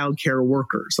lucky childcare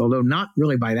workers, although not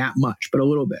really by that much, but a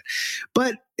little bit.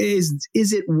 But is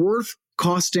it worth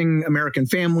costing American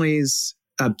families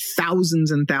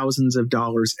thousands and thousands of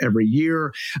dollars every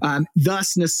year,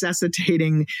 thus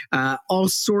necessitating all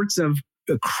sorts of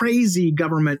crazy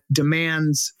government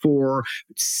demands for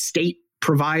state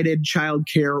provided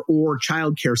childcare or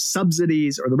childcare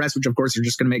subsidies or the rest, which of course are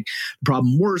just going to make the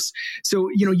problem worse. So,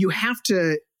 you have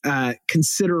to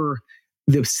consider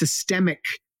the systemic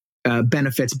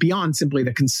benefits beyond simply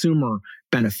the consumer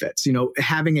benefits,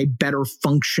 having a better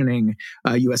functioning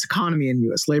U.S. economy and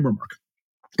U.S. labor market.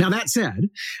 Now, that said,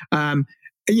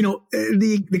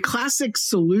 the classic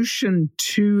solution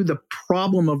to the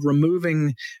problem of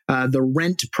removing the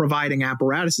rent providing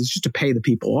apparatus is just to pay the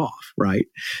people off, right?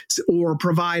 Or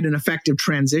provide an effective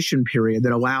transition period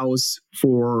that allows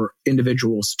for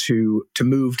individuals to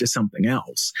move to something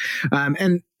else.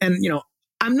 And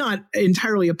I'm not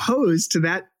entirely opposed to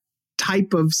that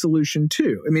type of solution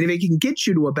too. I mean, if it can get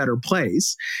you to a better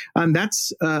place,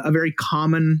 that's a very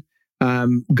common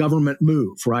government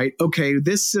move, right? Okay,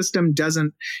 this system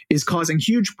is causing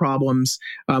huge problems.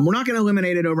 We're not going to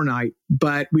eliminate it overnight,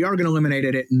 but we are going to eliminate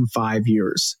it in 5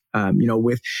 years.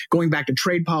 With going back to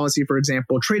trade policy, for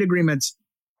example, trade agreements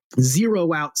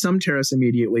zero out some tariffs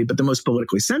immediately, but the most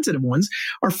politically sensitive ones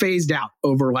are phased out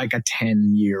over like a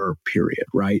 10-year period,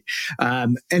 right?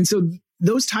 And so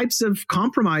those types of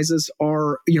compromises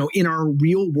are, in our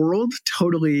real world,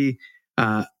 totally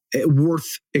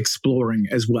worth exploring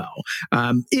as well,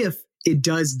 if it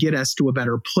does get us to a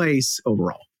better place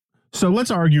overall. So let's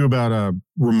argue about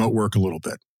remote work a little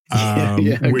bit,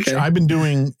 which I've been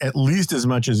doing at least as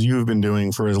much as you've been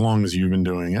doing for as long as you've been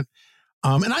doing it.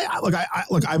 And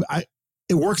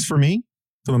it works for me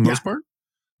for the most part.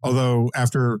 Although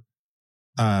after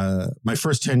my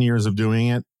first 10 years of doing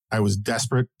it, I was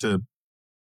desperate to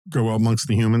go amongst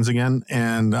the humans again.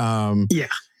 And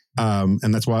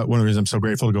and that's why one of the reasons I'm so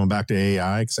grateful to going back to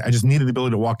AI, because I just needed the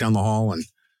ability to walk down the hall and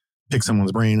pick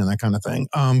someone's brain and that kind of thing.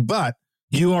 But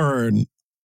you are an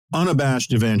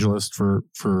unabashed evangelist for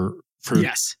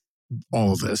yes,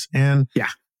 all of this. And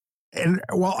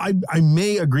while I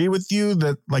may agree with you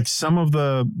that like some of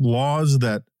the laws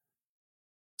that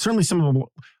certainly some of them,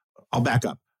 I'll back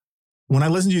up. When I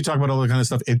listen to you talk about all that kind of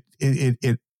stuff,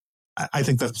 I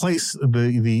think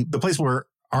the place where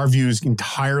our views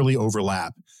entirely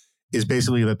overlap is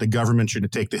basically that the government should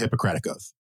take the Hippocratic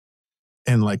Oath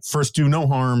and like first do no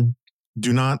harm,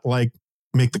 do not like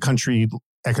make the country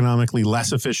economically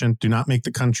less efficient, do not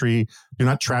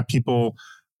trap people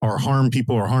or harm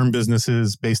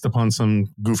businesses based upon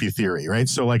some goofy theory, right?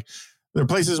 So like there are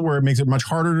places where it makes it much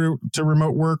harder to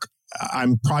remote work.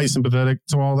 I'm probably sympathetic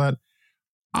to all that.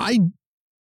 I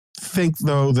think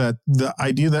though that the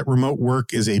idea that remote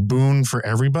work is a boon for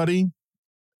everybody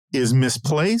is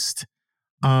misplaced.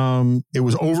 It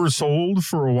was oversold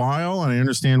for a while, and I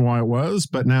understand why it was.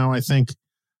 But now I think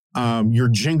your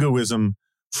jingoism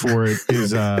for it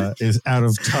is out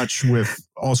of touch with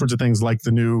all sorts of things like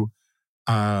the new,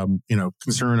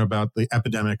 concern about the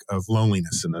epidemic of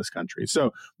loneliness in this country.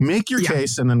 So make your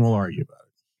case, and then we'll argue about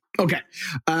it. Okay.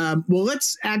 Well,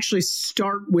 let's actually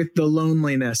start with the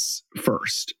loneliness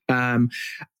first.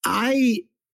 I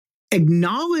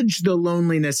acknowledge the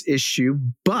loneliness issue,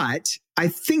 but I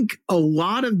think a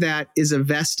lot of that is a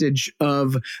vestige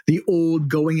of the old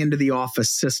going into the office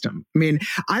system. I mean,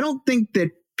 I don't think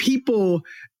that people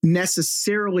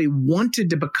necessarily wanted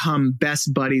to become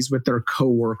best buddies with their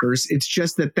coworkers. It's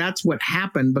just that that's what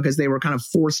happened because they were kind of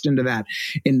forced into that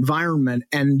environment.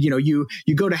 And, you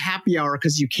go to happy hour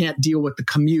because you can't deal with the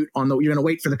commute you're going to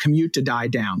wait for the commute to die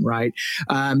down, right?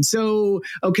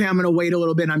 Okay, I'm going to wait a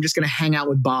little bit. I'm just going to hang out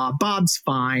with Bob. Bob's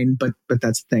fine, but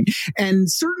that's the thing.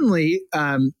 And certainly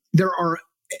there are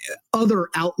other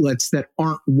outlets that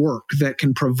aren't work that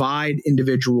can provide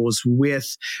individuals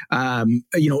with,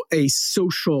 a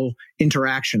social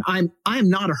interaction. I'm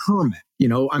not a hermit.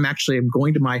 I'm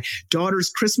going to my daughter's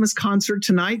Christmas concert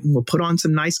tonight, and we'll put on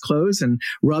some nice clothes and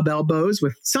rub elbows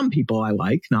with some people I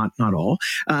like, not all.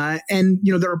 And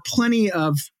there are plenty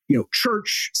of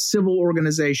church, civil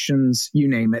organizations, you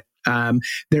name it.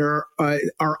 There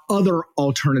are other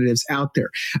alternatives out there.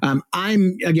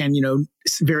 I'm, again,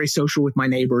 very social with my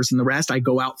neighbors and the rest. I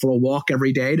go out for a walk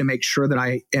every day to make sure that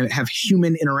I have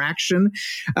human interaction.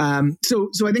 So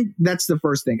I think that's the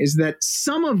first thing, is that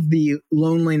some of the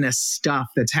loneliness stuff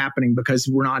that's happening because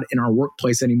we're not in our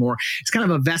workplace anymore, it's kind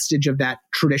of a vestige of that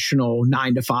traditional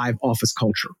 9-to-5 office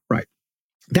culture, right?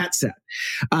 That said,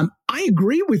 I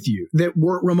agree with you that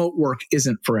remote work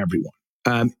isn't for everyone.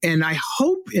 And I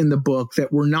hope in the book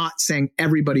that we're not saying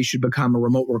everybody should become a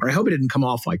remote worker. I hope it didn't come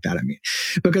off like that. I mean,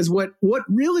 because what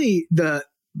really the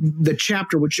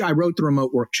chapter, which I wrote the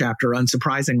remote work chapter,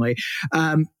 unsurprisingly,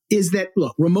 is that,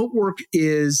 look, remote work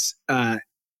is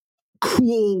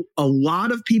cool. A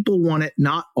lot of people want it,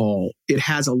 not all. It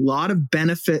has a lot of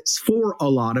benefits for a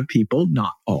lot of people,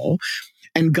 not all.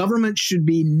 And government should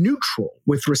be neutral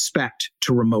with respect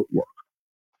to remote work.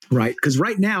 right? Because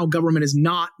right now, government is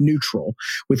not neutral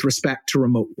with respect to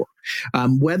remote work.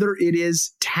 Whether it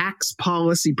is tax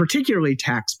policy, particularly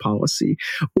tax policy,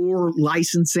 or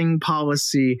licensing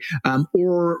policy,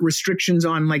 or restrictions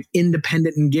on like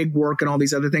independent and gig work and all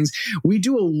these other things, we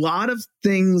do a lot of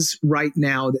things right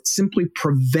now that simply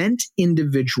prevent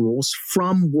individuals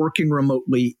from working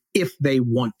remotely if they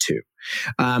want to.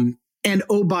 And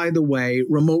oh, by the way,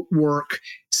 remote work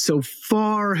so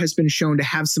far has been shown to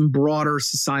have some broader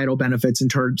societal benefits in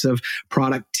terms of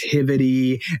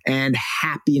productivity and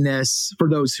happiness for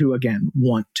those who, again,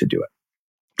 want to do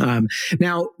it.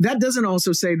 Now, that doesn't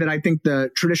also say that I think the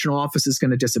traditional office is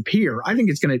going to disappear. I think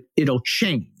it'll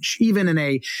change, even in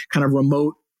a kind of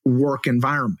remote work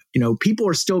environment. People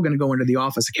are still going to go into the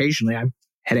office occasionally. I'm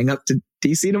heading up to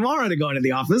DC tomorrow to go into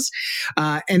the office.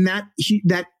 And that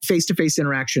face-to-face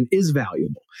interaction is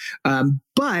valuable.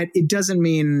 But it doesn't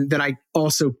mean that I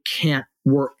also can't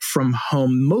work from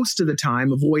home most of the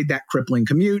time, avoid that crippling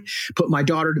commute, put my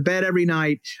daughter to bed every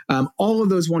night, all of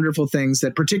those wonderful things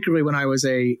that particularly when I was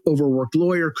a overworked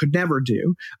lawyer could never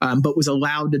do, but was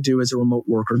allowed to do as a remote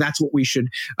worker. That's what we should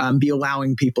be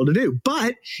allowing people to do.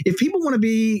 But if people want to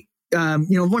be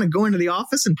want to go into the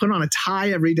office and put on a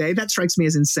tie every day, that strikes me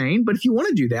as insane. But if you want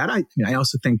to do that, I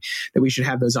also think that we should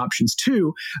have those options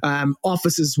too.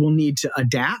 Offices will need to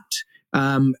adapt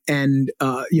and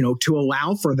to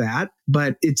allow for that,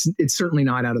 but it's certainly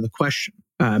not out of the question.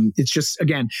 It's just,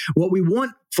 again, what we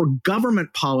want for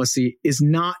government policy is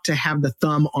not to have the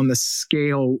thumb on the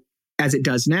scale as it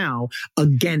does now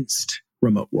against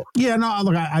remote work. Yeah, no,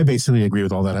 look, I basically agree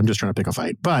with all that. I'm just trying to pick a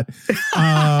fight. But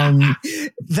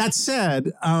that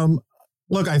said,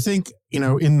 look, I think,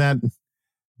 in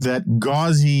that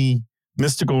gauzy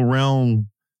mystical realm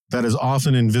that is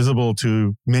often invisible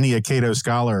to many a Cato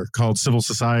scholar called civil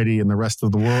society and the rest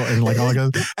of the world. And like, all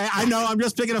that, I know I'm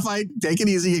just picking a fight. Take it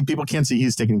easy. People can't see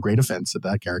he's taking great offense at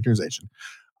that characterization.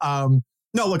 No,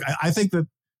 look, I think that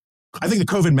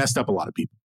COVID messed up a lot of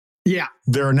people. Yeah.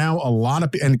 There are now a lot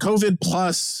of, and COVID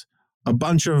plus a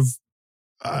bunch of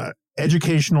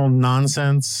educational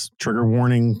nonsense, trigger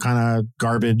warning kind of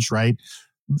garbage, right?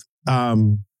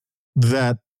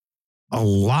 That a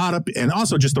lot of, and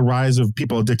also just the rise of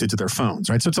people addicted to their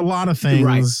phones, right? So it's a lot of things,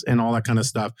 right, and all that kind of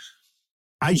stuff.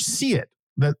 I see it,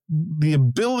 that the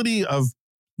ability of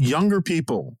younger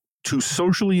people to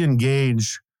socially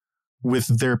engage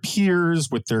with their peers,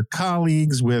 with their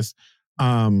colleagues, with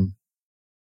the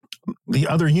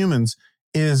other humans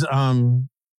is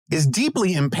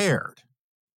deeply impaired.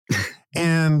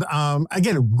 And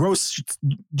again, gross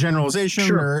generalization,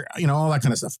 sure, or all that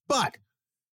kind of stuff. But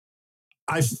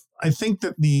I think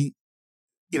that it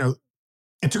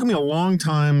took me a long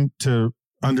time to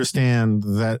understand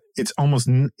that it's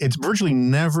virtually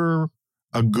never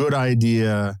a good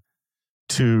idea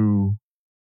to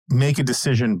make a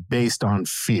decision based on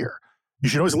fear. You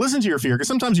should always listen to your fear, because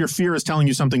sometimes your fear is telling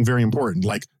you something very important,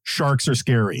 like sharks are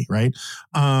scary, right?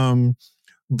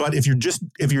 But if you're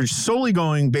solely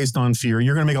going based on fear,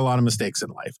 you're going to make a lot of mistakes in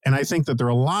life. And I think that there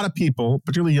are a lot of people,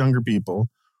 particularly younger people,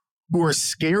 who are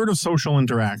scared of social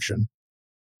interaction.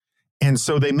 And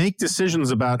so they make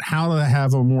decisions about how to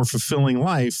have a more fulfilling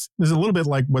life. This is a little bit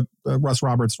like what Russ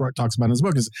Roberts talks about in his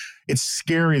book, is it's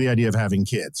scary, the idea of having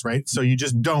kids, right? So you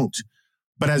just don't.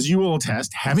 But as you will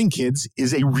attest, having kids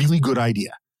is a really good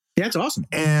idea. Yeah, it's awesome.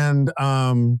 And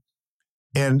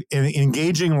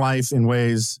engaging life in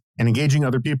ways, and engaging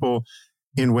other people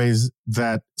in ways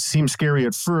that seem scary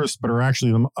at first, but are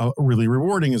actually really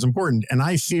rewarding, is important. And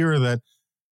I fear that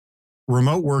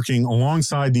remote working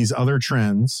alongside these other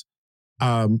trends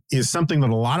is something that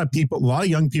a lot of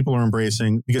young people are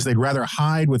embracing, because they'd rather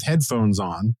hide with headphones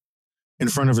on in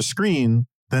front of a screen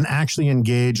than actually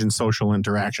engage in social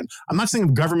interaction. I'm not saying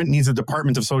the government needs a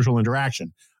department of social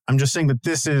interaction. I'm just saying that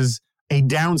this is a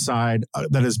downside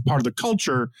that is part of the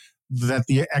culture that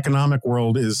the economic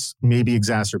world is maybe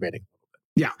exacerbating.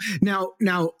 Yeah. Now,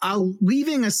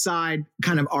 leaving aside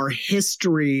kind of our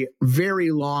history,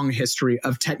 very long history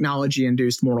of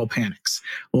technology-induced moral panics,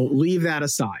 we'll leave that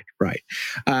aside, right?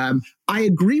 I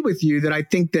agree with you that I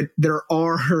think that there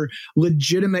are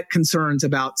legitimate concerns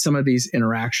about some of these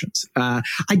interactions. I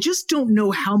just don't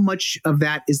know how much of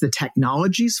that is the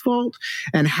technology's fault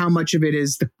and how much of it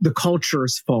is the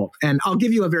culture's fault. And I'll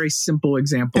give you a very simple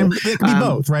example. And it can be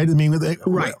both, right? I mean,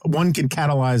 right. One can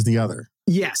catalyze the other.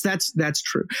 Yes, that's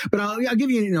true. But I'll give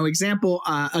you an example.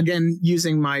 Again,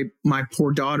 using my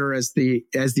poor daughter as the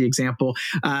example.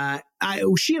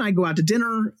 she and I go out to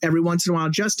dinner every once in a while,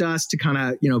 just us to kind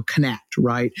of, connect,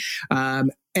 right?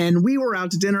 And we were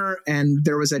out to dinner, and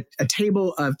there was a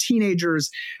table of teenagers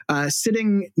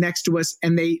sitting next to us,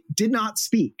 and they did not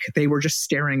speak. They were just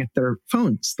staring at their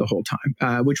phones the whole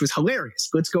time, which was hilarious.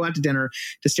 Let's go out to dinner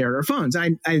to stare at our phones.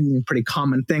 I a pretty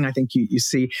common thing I think you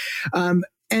see.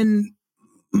 And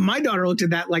my daughter looked at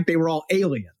that like they were all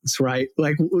aliens, right?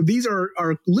 Like these are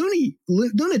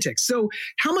lunatics. So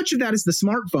how much of that is the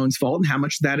smartphone's fault, and how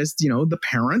much of that is, the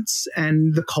parents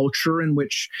and the culture in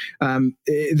which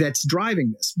that's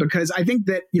driving this? Because I think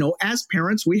that, as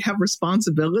parents, we have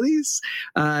responsibilities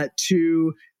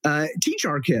to teach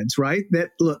our kids, right?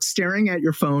 That look, staring at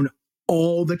your phone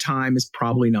all the time is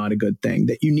probably not a good thing,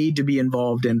 that you need to be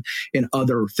involved in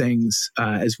other things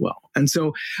as well. And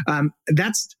so I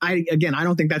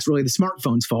don't think that's really the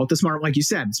smartphone's fault. Like you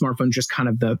said, the smartphone just kind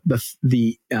of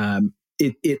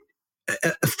it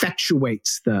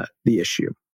effectuates the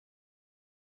issue.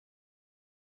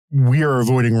 We are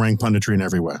avoiding rank punditry in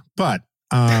every way, but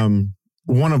I'm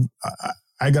going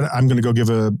to go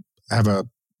have a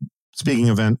speaking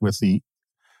event with the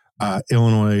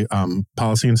Illinois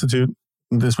Policy Institute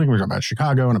this week. We're talking about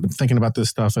Chicago, and I've been thinking about this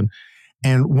stuff. And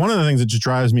one of the things that just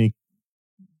drives me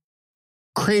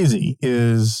crazy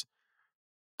is,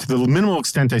 to the minimal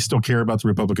extent I still care about the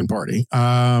Republican Party.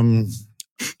 But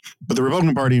the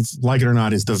Republican Party, like it or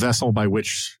not, is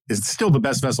still the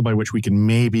best vessel by which we can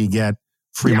maybe get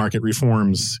free market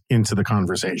reforms into the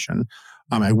conversation.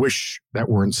 I wish that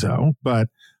weren't so, but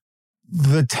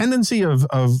the tendency of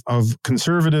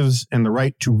conservatives and the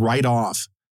right to write off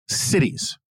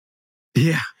cities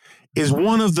is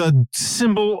one of the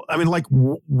symbol. I mean, like,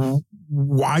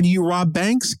 why do you rob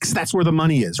banks? Because that's where the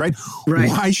money is, right?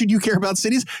 Why should you care about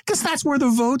cities? Because that's where the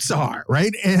votes are,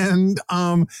 right? And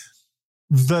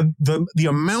the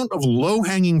amount of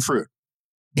low-hanging fruit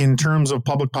in terms of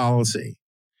public policy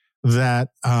that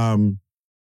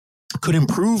could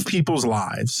improve people's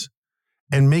lives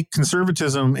and make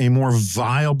conservatism a more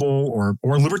viable, or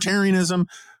libertarianism,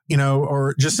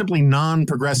 or just simply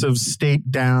non-progressive state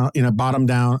down, bottom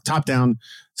down, top down,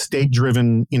 state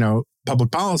driven,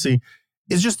 public policy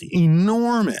is just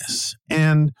enormous.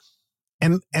 And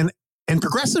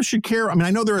progressives should care. I mean,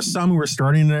 I know there are some who are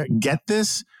starting to get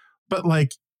this, but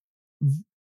like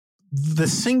the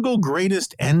single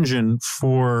greatest engine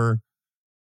for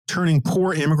turning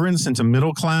poor immigrants into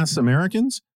middle-class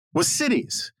Americans was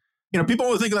cities. People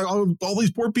always think like, oh, all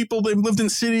these poor people, they lived in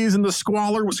cities and the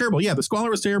squalor was terrible. Yeah, the squalor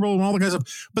was terrible and all that kind of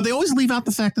stuff. But they always leave out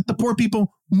the fact that the poor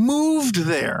people moved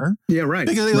there. Yeah, right.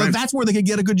 Because that's where they could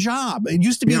get a good job. It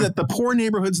used to be that the poor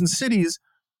neighborhoods and cities,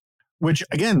 which,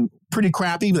 again, pretty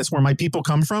crappy. That's where my people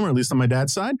come from, or at least on my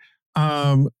dad's side.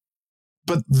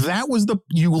 But that was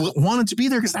you wanted to be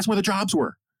there because that's where the jobs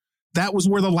were. That was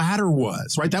where the ladder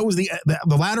was, right? That was the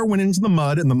ladder went into the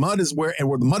mud, and the mud is where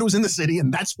the mud was in the city,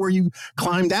 and that's where you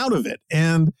climbed out of it.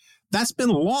 And that's been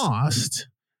lost.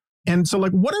 And so,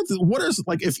 like, what is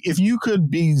if you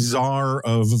could be czar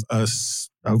of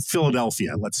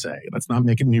Philadelphia, let's say, let's not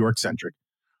make it New York centric,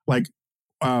 like,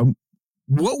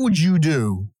 what would you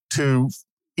do to,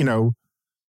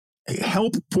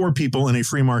 help poor people in a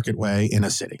free market way in a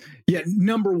city? Yeah,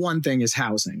 number one thing is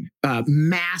housing.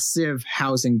 Massive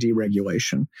housing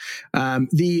deregulation.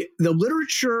 The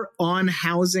literature on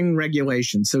housing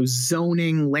regulation, so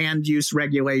zoning, land use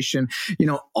regulation,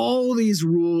 all these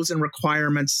rules and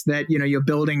requirements that, your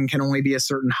building can only be a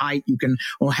certain height. You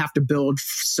will have to build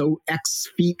so X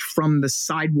feet from the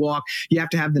sidewalk. You have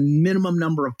to have the minimum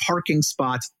number of parking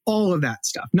spots, all of that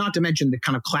stuff. Not to mention the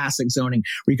kind of classic zoning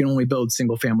where you can only build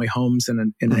single family homes in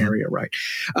an area, right?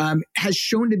 Has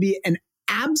shown to be an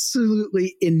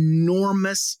absolutely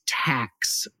enormous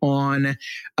tax on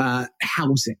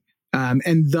housing.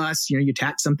 And thus, you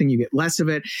tax something, you get less of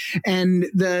it. And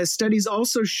the studies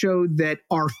also showed that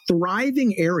our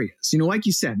thriving areas, like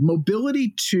you said,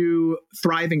 mobility to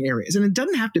thriving areas, and it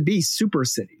doesn't have to be super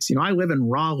cities. I live in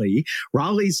Raleigh.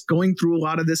 Raleigh's going through a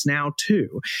lot of this now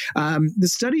too. The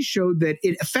studies showed that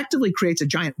it effectively creates a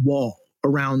giant wall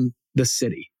around the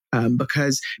city.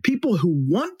 Because people who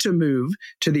want to move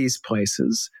to these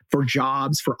places for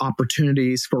jobs, for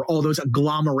opportunities, for all those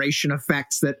agglomeration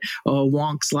effects that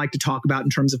wonks like to talk about in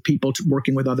terms of people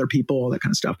working with other people, all that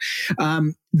kind of stuff,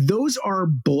 those are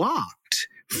blocked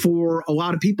for a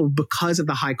lot of people because of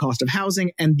the high cost of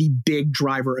housing, and the big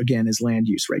driver again is land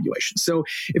use regulation. So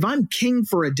if I'm king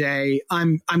for a day,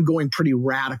 I'm going pretty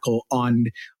radical on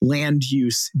land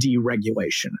use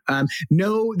deregulation.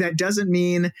 No, that doesn't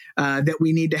mean that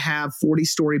we need to have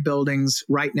 40-story buildings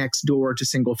right next door to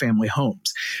single family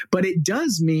homes, but it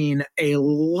does mean a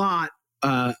lot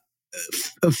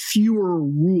fewer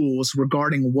rules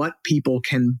regarding what people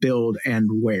can build and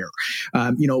where.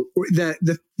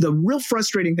 The real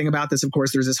frustrating thing about this, of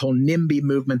course, there's this whole NIMBY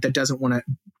movement that doesn't want to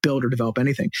build or develop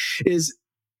anything, is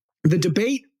the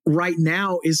debate right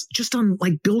now is just on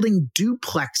like building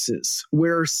duplexes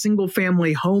where single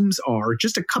family homes are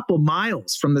just a couple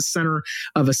miles from the center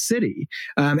of a city.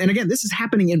 And again, this is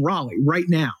happening in Raleigh right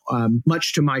now,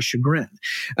 much to my chagrin.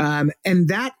 And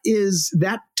that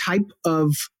type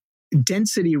of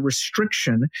density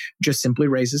restriction just simply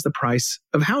raises the price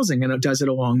of housing, and it does it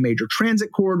along major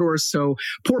transit corridors. So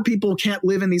poor people can't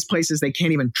live in these places. They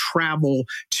can't even travel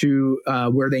to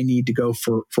where they need to go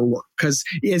for work. Because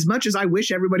as much as I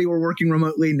wish everybody were working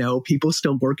remotely, no, people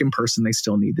still work in person. They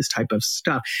still need this type of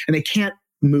stuff, and they can't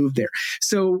move there.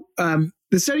 So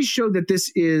the studies show that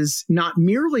this is not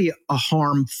merely a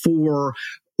harm for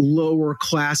lower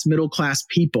class, middle class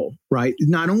people, right?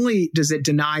 Not only does it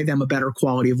deny them a better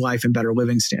quality of life and better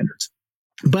living standards,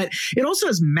 but it also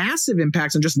has massive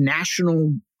impacts on just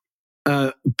national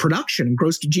production and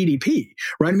gross to GDP,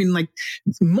 right? I mean, like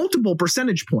multiple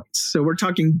percentage points. So we're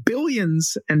talking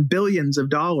billions and billions of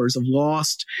dollars of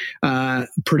lost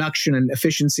production and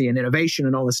efficiency and innovation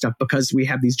and all this stuff because we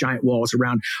have these giant walls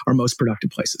around our most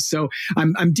productive places. So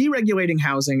I'm deregulating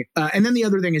housing. And then the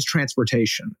other thing is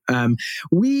transportation.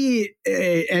 We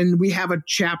have a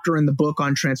chapter in the book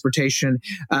on transportation,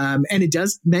 and it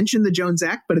does mention the Jones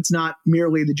Act, but it's not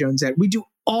merely the Jones Act. We do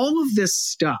all of this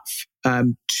stuff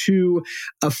to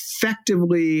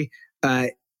effectively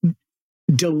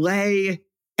delay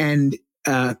and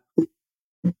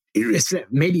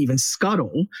maybe even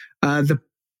scuttle the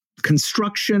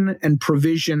construction and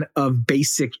provision of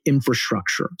basic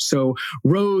infrastructure. So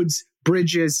roads,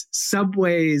 bridges,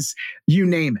 subways, you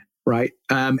name it. Right.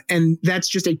 And that's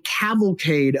just a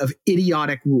cavalcade of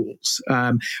idiotic rules.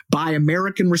 Buy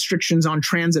American restrictions on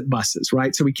transit buses,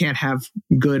 right? So we can't have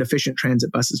good, efficient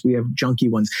transit buses. We have junky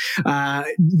ones.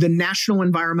 The National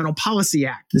Environmental Policy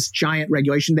Act, this giant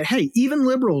regulation that, hey, even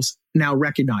liberals now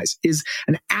recognize is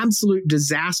an absolute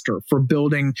disaster for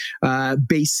building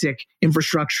basic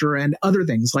infrastructure and other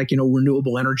things like,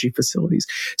 renewable energy facilities.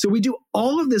 So we do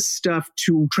all of this stuff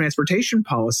to transportation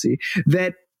policy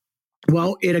that,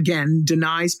 well, it again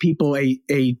denies people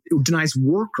denies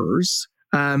workers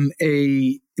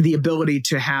the ability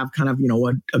to have kind of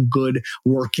a good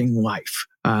working life.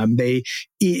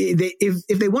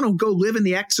 If they want to go live in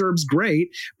the exurbs, great,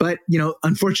 but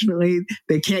unfortunately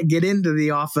they can't get into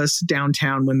the office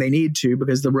downtown when they need to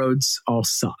because the roads all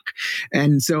suck.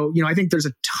 And so I think there's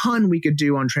a ton we could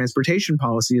do on transportation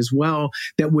policy as well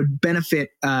that would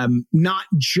benefit not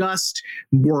just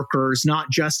workers, not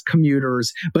just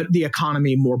commuters, but the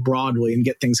economy more broadly and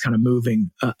get things kind of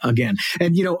moving again.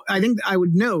 And I think I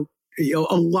would note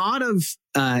a lot of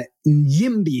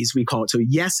YIMBYs, we call it, so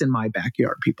yes in my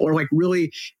backyard, people are like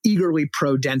really eagerly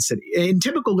pro-density. In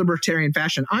typical libertarian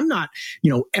fashion, I'm not,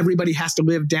 everybody has to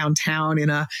live downtown in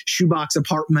a shoebox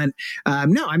apartment.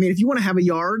 No, I mean, if you want to have a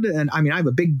yard, and I mean, I have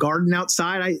a big garden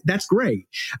outside, that's great.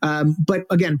 But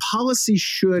again, policy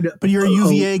should... But you're a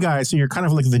UVA guy, so you're kind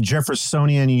of like the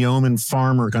Jeffersonian yeoman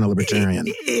farmer kind of libertarian.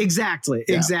 Exactly,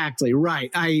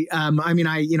 right.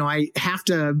 I have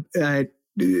to...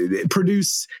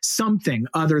 produce something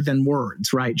other than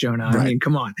words, right, Jonah? Right. I mean,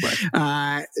 come on.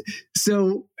 Right.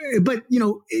 But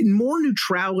more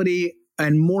neutrality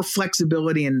and more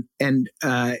flexibility and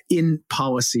in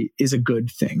policy is a good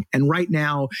thing. And right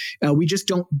now, we just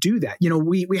don't do that.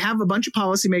 We have a bunch of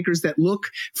policymakers that look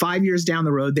 5 years down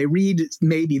the road. They read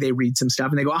some stuff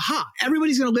and they go, aha,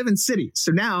 everybody's going to live in cities.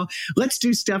 So now let's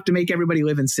do stuff to make everybody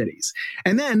live in cities.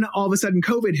 And then all of a sudden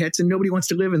COVID hits and nobody wants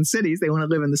to live in cities. They want to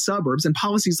live in the suburbs. And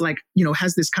policy's like,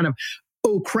 has this kind of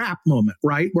oh crap moment,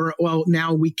 right? Where, well,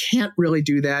 now we can't really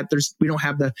do that. We don't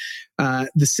have the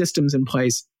systems in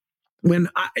place. When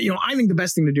I think the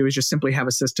best thing to do is just simply have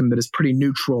a system that is pretty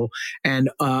neutral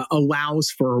and allows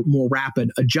for more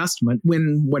rapid adjustment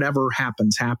when whatever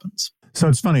happens. So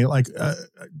it's funny, like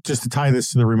just to tie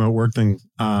this to the remote work thing,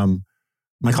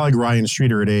 my colleague Ryan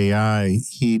Streeter at AEI,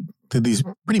 he did these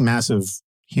pretty massive,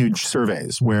 huge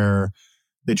surveys where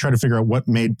they try to figure out what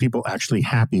made people actually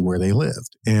happy where they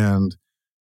lived. And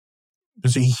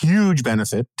there's a huge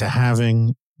benefit to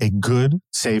having a good,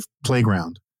 safe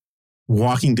playground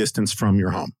walking distance from your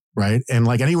home, right? And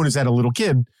like anyone who's had a little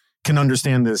kid can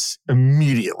understand this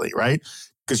immediately, right?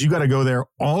 Because you got to go there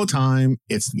all the time.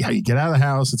 It's how you get out of the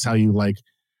house. It's how you like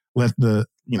let the,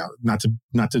 not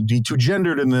to be too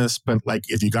gendered in this, but like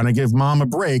if you're going to give mom a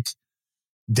break,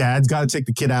 dad's got to take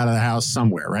the kid out of the house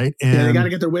somewhere, right? And they got to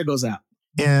get their wiggles out.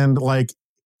 And like,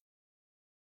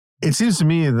 it seems to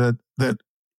me that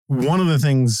one of the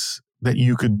things that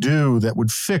you could do that would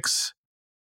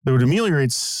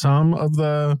ameliorate some of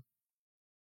the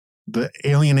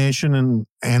alienation and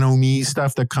anomie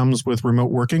stuff that comes with remote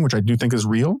working, which I do think is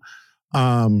real,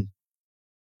 that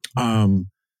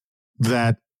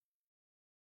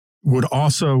would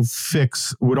also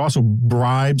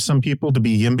bribe some people to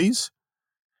be YIMBYs.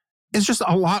 It's just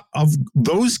a lot of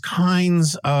those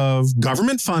kinds of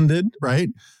government-funded, right,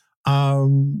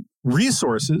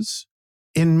 resources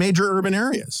in major urban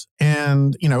areas.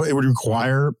 And, it would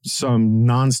require some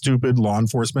non-stupid law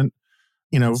enforcement,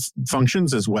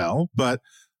 functions as well. But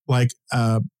like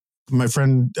my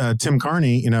friend Tim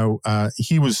Carney,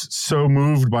 he was so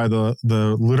moved by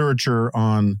the literature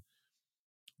on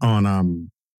the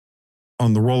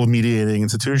role of mediating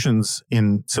institutions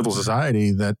in civil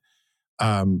society that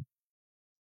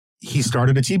he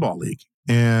started a T-ball league,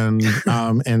 and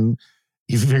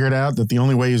he figured out that the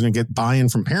only way he was going to get buy-in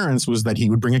from parents was that he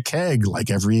would bring a keg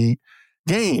like every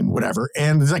game, whatever.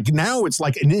 And it's like now it's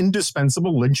like an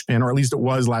indispensable linchpin, or at least it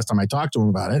was last time I talked to him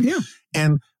about it. Yeah.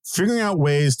 And figuring out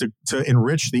ways to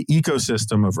enrich the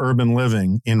ecosystem of urban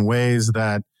living in ways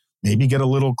that maybe get a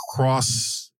little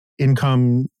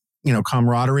cross-income,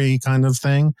 camaraderie kind of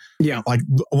thing. Yeah. Like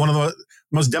one of the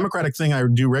most democratic thing I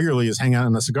do regularly is hang out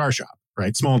in a cigar shop,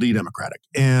 right? Small D democratic.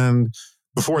 And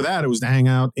before that, it was to hang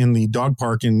out in the dog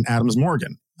park in Adams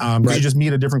Morgan. Right. You just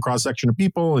meet a different cross-section of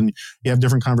people and you have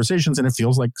different conversations, and it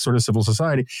feels like sort of civil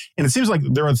society. And it seems like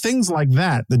there are things like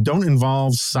that don't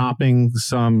involve sopping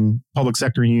some public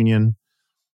sector union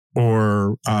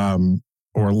or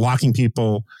locking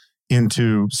people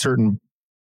into certain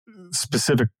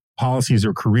specific policies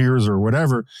or careers or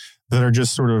whatever that are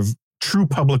just sort of true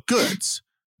public goods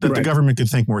that the government could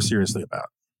think more seriously about.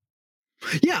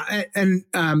 Yeah. And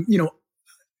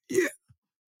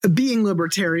being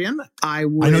libertarian, I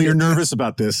know you're nervous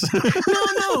about this.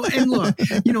 No. And look,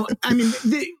 it's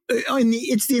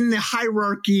in the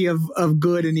hierarchy of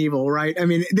good and evil, right? I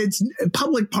mean,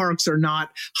 public parks are not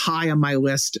high on my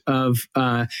list of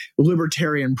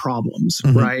libertarian problems,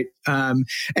 right?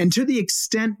 And to the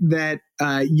extent that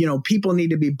people need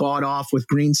to be bought off with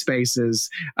green spaces,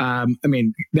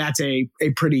 that's a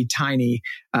pretty tiny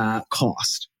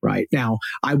cost, right? Now,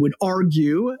 I would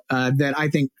argue that I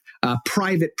think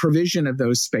private provision of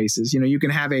those spaces. You can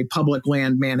have a public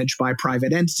land managed by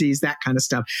private entities, that kind of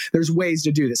stuff. There's ways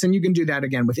to do this. And you can do that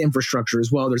again with infrastructure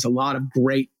as well. There's a lot of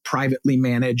great privately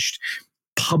managed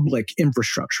public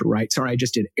infrastructure, right? Sorry, I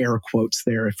just did air quotes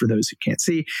there for those who can't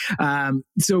see.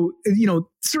 So,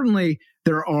 certainly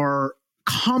there are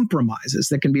compromises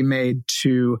that can be made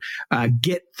to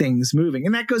get things moving.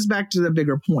 And that goes back to the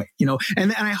bigger point,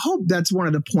 and I hope that's one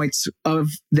of the points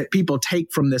that people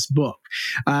take from this book.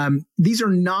 These are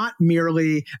not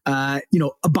merely,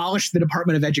 abolish the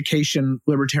Department of Education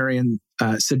libertarian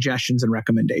suggestions and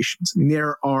recommendations. I mean,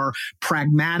 there are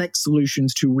pragmatic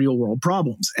solutions to real world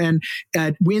problems. And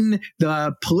when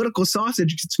the political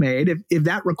sausage gets made, if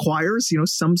that requires,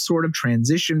 some sort of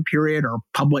transition period or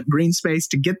public green space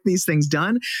to get these things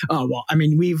done,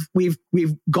 we've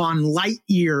gone light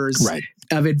years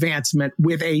of advancement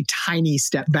with a tiny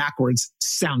step backwards.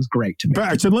 Sounds great to me. All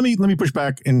right, so let me push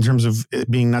back in terms of it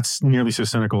being not nearly so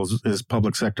cynical as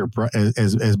public sector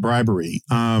as bribery.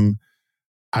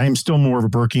 I am still more of a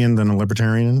Burkean than a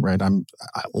libertarian, right? I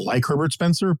like Herbert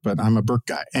Spencer, but I'm a Burke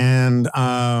guy. And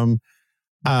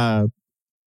I've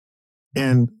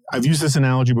used this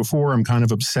analogy before. I'm kind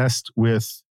of obsessed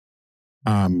with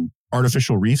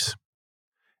artificial reefs.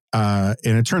 And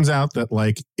it turns out that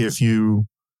if you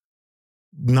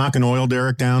knock an oil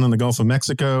derrick down in the Gulf of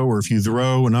Mexico, or if you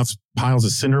throw enough piles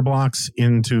of cinder blocks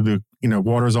into the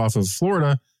waters off of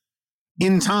Florida,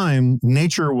 in time,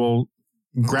 nature will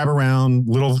grab around,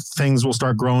 little things will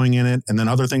start growing in it, and then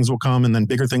other things will come, and then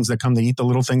bigger things that come to eat the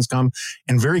little things come.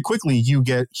 And very quickly you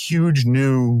get huge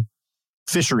new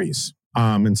fisheries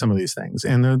in some of these things.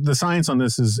 And the science on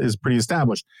this is pretty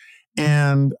established.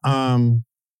 And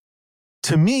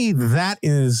to me, that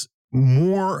is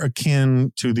more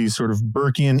akin to the sort of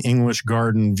Burkean English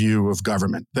garden view of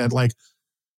government, that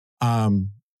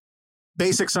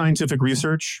basic scientific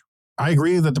research, I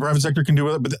agree that the private sector can do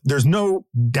it, but there's no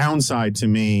downside to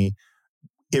me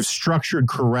if structured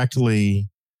correctly.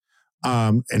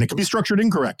 And it can be structured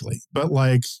incorrectly, but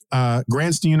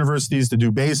grants to universities to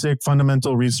do basic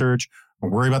fundamental research, don't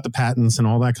worry about the patents and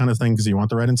all that kind of thing because you want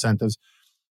the right incentives.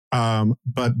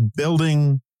 But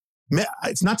building,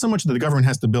 it's not so much that the government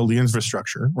has to build the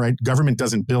infrastructure, right? Government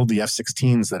doesn't build the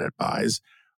F-16s that it buys,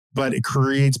 but it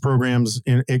creates programs,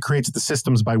 it creates the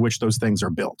systems by which those things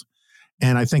are built.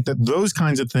 And I think that those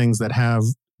kinds of things that have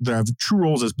true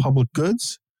roles as public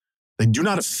goods, They do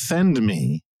not offend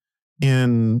me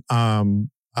in that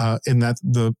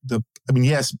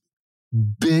yes,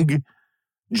 big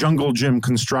jungle gym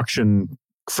construction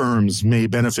firms may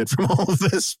benefit from all of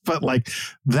this, but like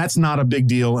that's not a big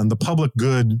deal, and the public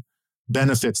good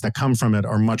benefits that come from it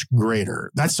are much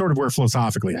greater. That's sort of where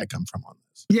philosophically I come from on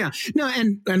this. Yeah, no,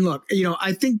 and look,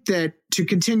 I think that to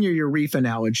continue your reef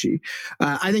analogy,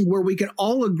 I think where we can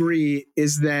all agree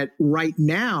is that right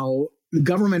now the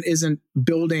government isn't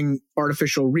building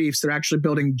artificial reefs. They're actually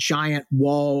building giant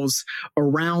walls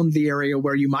around the area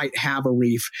where you might have a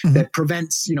reef that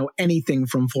prevents, anything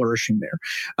from flourishing there.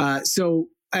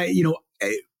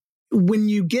 When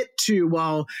you get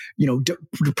to,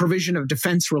 provision of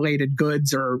defense-related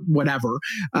goods or whatever,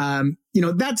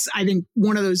 that's, I think,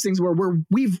 one of those things where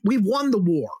we've won the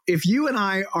war. If you and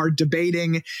I are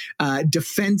debating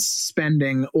defense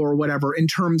spending or whatever in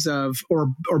terms of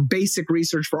or basic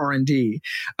research for R&D,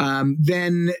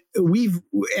 then we've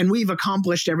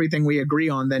accomplished everything we agree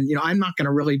on. Then I'm not going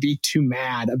to really be too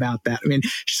mad about that. I mean,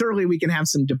 certainly we can have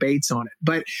some debates on it,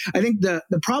 but I think the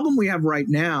problem we have right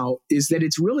now is that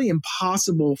it's really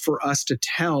impossible for us to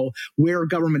tell where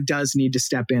government does need to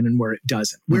step in and where it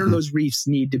doesn't, where those reefs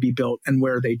need to be built and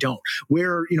where they don't,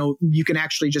 where, you can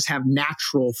actually just have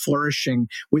natural flourishing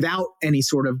without any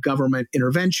sort of government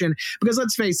intervention. Because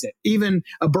let's face it, even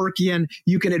a Burkean,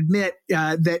 you can admit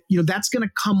that, that's going to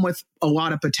come with a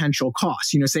lot of potential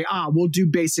costs. Say, we'll do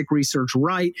basic research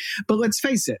right. But let's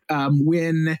face it,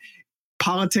 when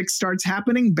politics starts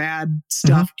happening, bad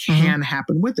stuff can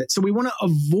happen with it. So we want to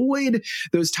avoid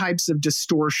those types of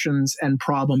distortions and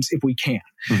problems if we can.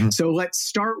 So let's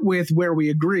start with where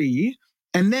we agree,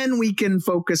 and then we can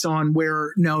focus on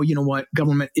where, no,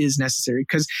 government is necessary.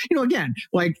 Because, again,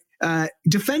 like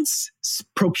defense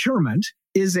procurement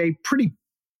is a pretty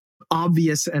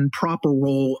obvious and proper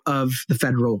role of the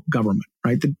federal government,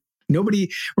 right? We're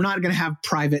not going to have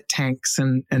private tanks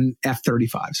and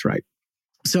F-35s, right?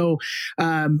 So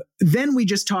then we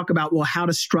just talk about, how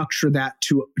to structure that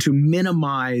to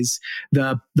minimize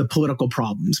the political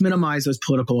problems, minimize those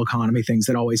political economy things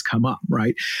that always come up,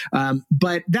 right?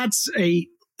 But that's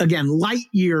again, light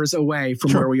years away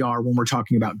from where we are when we're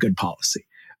talking about good policy.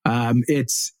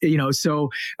 This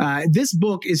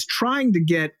book is trying to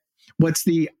get what's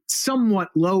the somewhat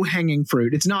low-hanging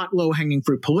fruit. It's not low-hanging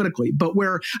fruit politically, but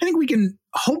where I think we can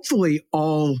hopefully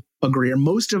all agree, or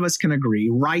most of us can agree,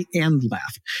 right and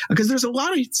left, because there's a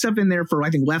lot of stuff in there for, I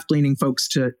think, left-leaning folks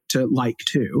to like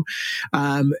too.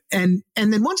 And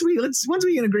then once we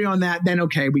can agree on that, then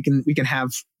okay, we can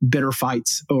have bitter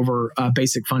fights over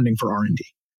basic funding for R&D.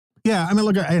 Yeah, I mean,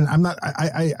 look, I'm not.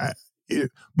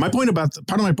 My point about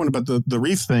the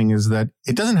reef thing is that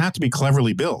it doesn't have to be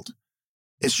cleverly built.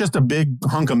 It's just a big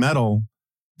hunk of metal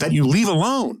that you leave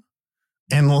alone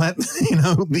and let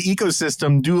the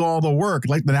ecosystem do all the work,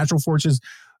 like the natural forces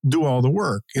do all the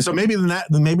work. And so maybe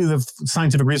the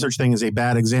scientific research thing is a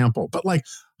bad example, but like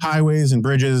highways and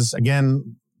bridges,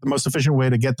 again, the most efficient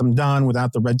way to get them done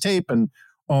without the red tape and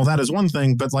all that is one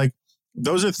thing. But like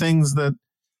those are things that,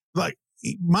 like,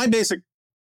 my basic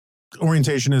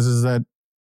orientation is that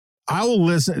I will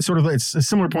listen. Sort of, it's a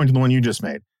similar point to the one you just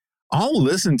made. I'll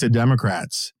listen to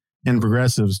Democrats and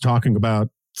progressives talking about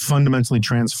fundamentally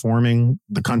transforming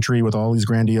the country with all these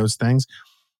grandiose things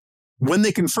when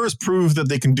they can first prove that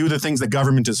they can do the things that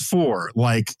government is for,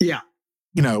 like,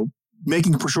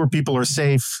 making sure people are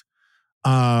safe,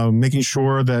 making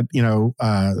sure that,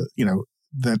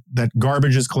 that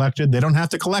garbage is collected. They don't have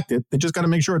to collect it. They just got to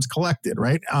make sure it's collected,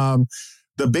 right?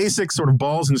 The basic sort of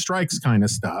balls and strikes kind of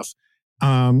stuff.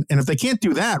 And if they can't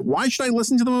do that, why should I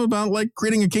listen to them about like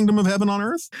creating a kingdom of heaven on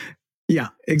earth? Yeah,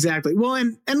 exactly. Well,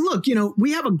 and look,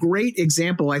 we have a great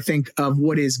example, I think, of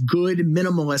what is good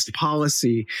minimalist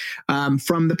policy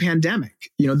from the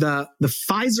pandemic. The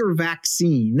Pfizer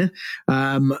vaccine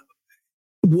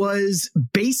was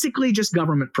basically just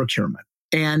government procurement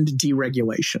and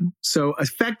deregulation. So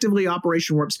effectively,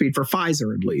 Operation Warp Speed for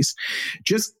Pfizer, at least,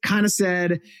 just kind of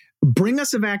said, bring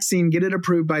us a vaccine, get it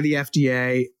approved by the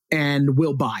FDA, and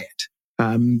we'll buy it.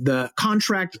 The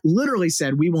contract literally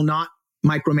said, we will not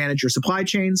micromanage your supply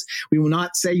chains. We will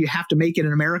not say you have to make it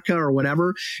in America or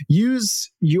whatever.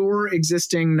 Use your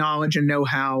existing knowledge and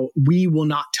know-how. We will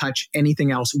not touch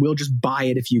anything else. We'll just buy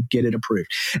it if you get it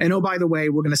approved. And oh, by the way,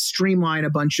 we're going to streamline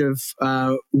a bunch of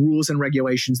rules and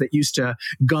regulations that used to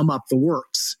gum up the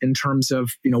works in terms of,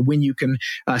 when you can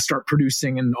start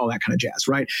producing and all that kind of jazz,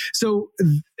 right? So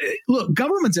look,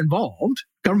 government's involved.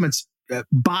 Government's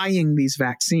buying these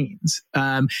vaccines.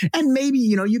 And maybe,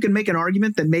 you can make an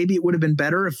argument that maybe it would have been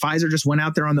better if Pfizer just went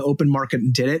out there on the open market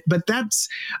and did it. But that's,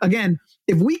 again,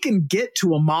 if we can get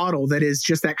to a model that is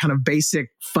just that kind of basic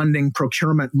funding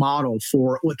procurement model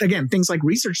for, again, things like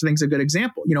research, I think is a good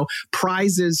example,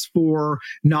 prizes for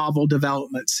novel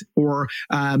developments, or,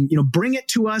 bring it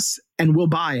to us and we'll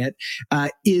buy it,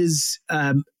 is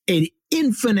an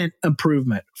infinite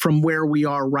improvement from where we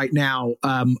are right now,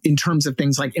 in terms of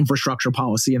things like infrastructure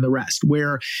policy and the rest,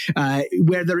 where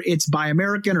whether it's Buy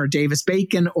American or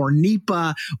Davis-Bacon or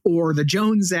NEPA or the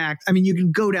Jones Act, I mean, you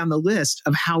can go down the list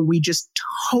of how we just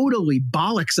totally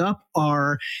bollocks up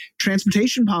our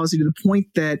transportation policy to the point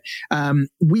that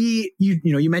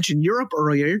you mentioned Europe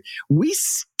earlier. We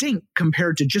stink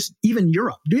compared to just even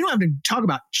Europe. You don't have to talk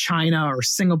about China or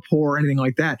Singapore or anything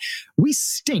like that. We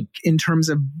stink in terms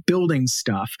of building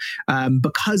stuff,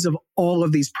 because of all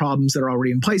of these problems that are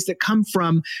already in place that come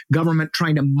from government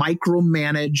trying to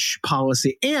micromanage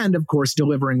policy and, of course,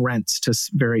 delivering rents to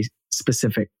very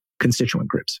specific constituent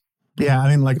groups. Yeah, I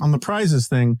mean, like on the prizes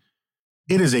thing,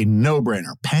 it is a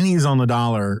no-brainer. Pennies on the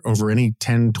dollar over any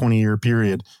 10, 20-year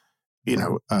period,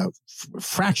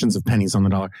 fractions of pennies on the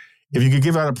dollar. If you could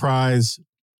give out a prize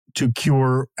to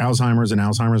cure Alzheimer's and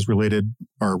Alzheimer's-related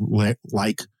or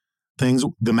like things,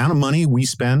 the amount of money we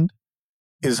spend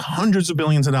is hundreds of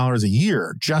billions of dollars a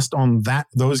year just on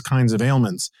those kinds of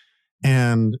ailments.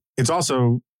 And it's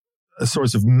also a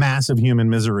source of massive human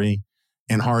misery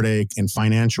and heartache and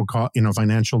financial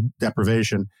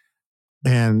deprivation.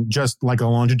 And just like a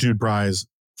longitude prize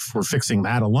for fixing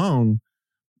that alone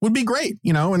would be great,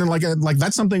 and like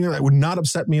that's something that would not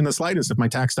upset me in the slightest if my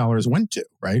tax dollars went to,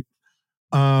 right?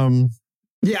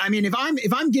 Yeah, I mean, if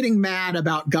I'm getting mad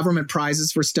about government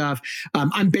prizes for stuff,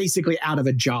 I'm basically out of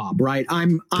a job, right?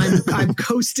 I'm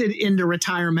coasted into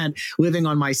retirement, living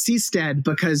on my seastead,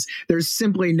 because there's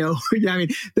simply no. I mean,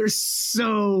 we're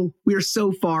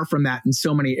so far from that in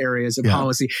so many areas of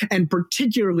policy, and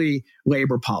particularly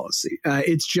labor policy.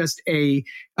 It's just a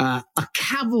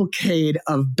cavalcade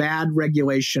of bad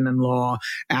regulation and law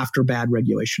after bad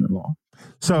regulation and law.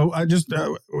 So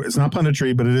it's not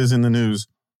punditry, but it is in the news.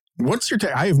 What's your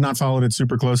take? I have not followed it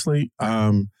super closely.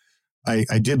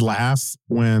 I did laugh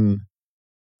when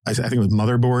I think it was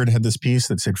Motherboard had this piece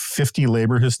that said 50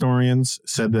 labor historians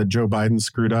said that Joe Biden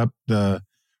screwed up the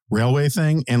railway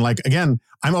thing. And again,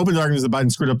 I'm open to arguments that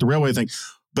Biden screwed up the railway thing,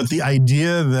 but the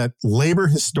idea that labor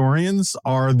historians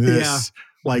are this,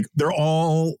 they're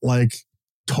all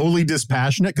totally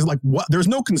dispassionate, because there's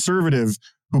no conservative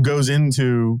who goes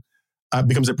into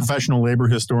becomes a professional labor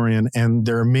historian, and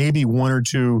there may be one or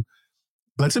two,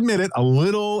 let's admit it, a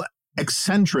little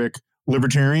eccentric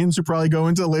libertarians who probably go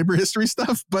into labor history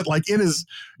stuff, but it is,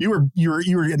 you're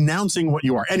announcing what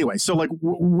you are. Anyway, so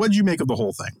what'd you make of the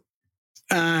whole thing?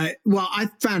 Well, I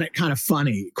found it kind of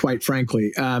funny, quite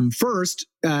frankly. First,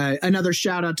 another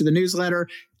shout out to the newsletter.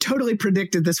 Totally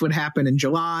predicted this would happen in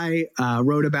July.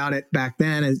 Wrote about it back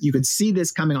then. As you could see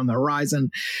this coming on the horizon.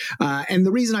 And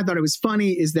the reason I thought it was funny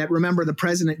is that, remember, the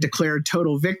president declared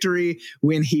total victory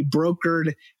when he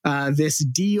brokered this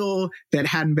deal that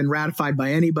hadn't been ratified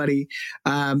by anybody.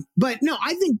 But no,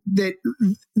 I think that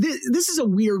this is a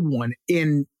weird one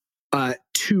in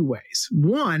two ways.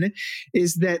 One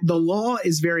is that the law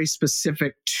is very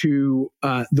specific to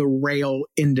the rail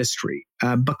industry,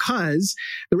 because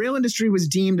the rail industry was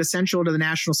deemed essential to the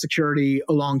national security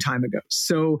a long time ago.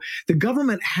 So the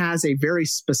government has a very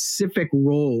specific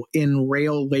role in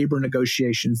rail labor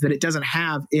negotiations that it doesn't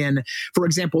have in, for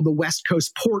example, the West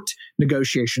Coast port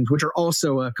negotiations, which are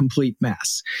also a complete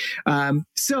mess.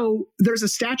 So there's a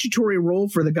statutory role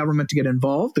for the government to get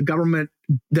involved.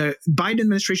 The Biden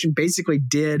administration basically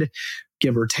did,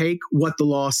 give or take, what the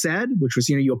law said, which was,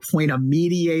 you appoint a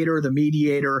mediator. The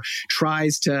mediator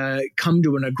tries to come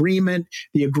to an agreement.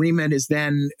 The agreement is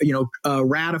then,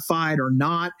 ratified or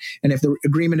not. And if the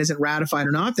agreement isn't ratified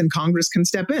or not, then Congress can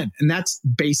step in. And that's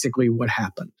basically what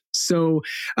happened. So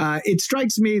it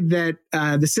strikes me that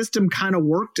the system kind of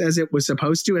worked as it was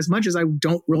supposed to. As much as I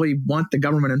don't really want the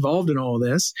government involved in all of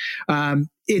this,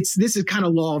 this is kind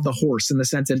of law of the horse in the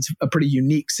sense that it's a pretty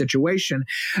unique situation.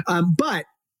 But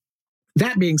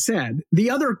that being said, the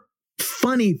other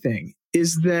funny thing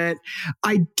is that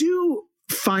I do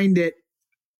find it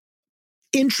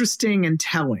interesting and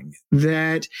telling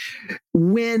that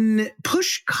when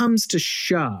push comes to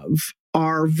shove,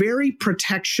 our very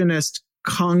protectionist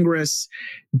Congress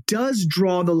does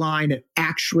draw the line at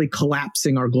actually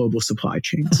collapsing our global supply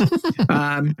chains.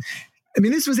 I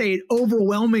mean, this was an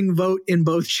overwhelming vote in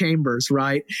both chambers,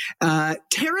 right?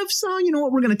 Tariffs on, you know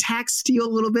what, we're going to tax steel a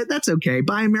little bit. That's okay.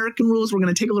 Buy American rules. We're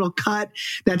going to take a little cut.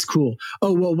 That's cool.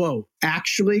 Oh, whoa.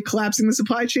 Actually collapsing the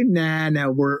supply chain? Nah,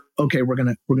 we're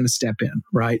going to step in,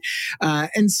 right?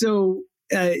 And so,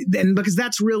 and because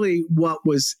that's really what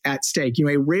was at stake, you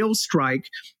know, a rail strike,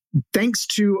 thanks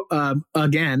to,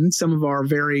 again, some of our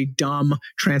very dumb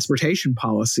transportation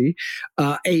policy,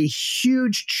 a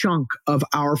huge chunk of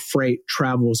our freight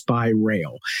travels by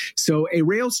rail. So a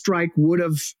rail strike would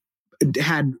have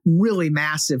had really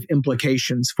massive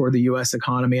implications for the U.S.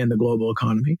 economy and the global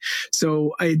economy.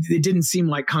 So it didn't seem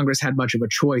like Congress had much of a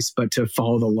choice but to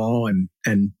follow the law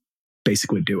and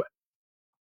basically do it.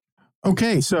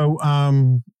 Okay, so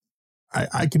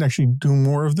I could actually do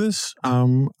more of this.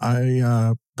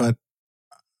 But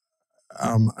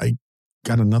I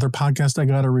got another podcast I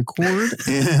got to record,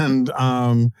 and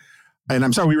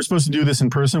I'm sorry, we were supposed to do this in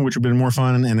person, which would have been more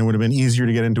fun, and it would have been easier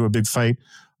to get into a big fight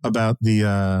about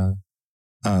the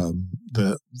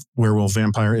werewolf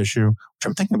vampire issue, which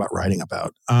I'm thinking about writing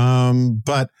about.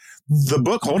 But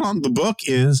the book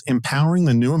is Empowering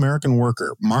the New American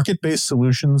Worker: Market-Based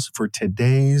Solutions for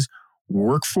Today's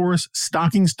Workforce.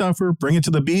 Stocking stuffer, bring it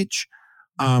to the beach.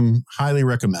 Highly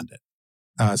recommend it.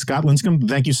 Scott Linscomb,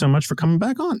 thank you so much for coming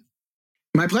back on.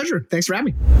 My pleasure. Thanks for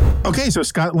having me. Okay, so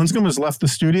Scott Linscomb has left the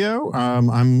studio.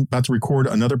 I'm about to record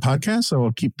another podcast, so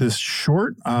I'll keep this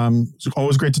short. It's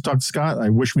always great to talk to Scott. I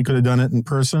wish we could have done it in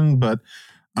person, but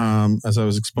as I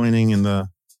was explaining in the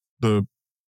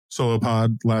solo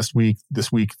pod last week,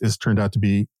 this week has turned out to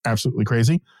be absolutely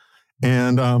crazy.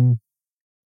 And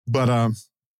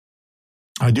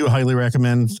I do highly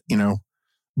recommend, you know,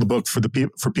 the book for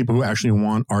people who actually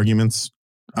want arguments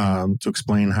to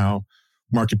explain how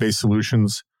market-based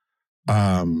solutions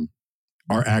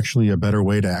are actually a better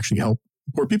way to actually help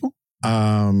poor people,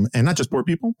 and not just poor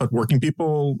people, but working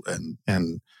people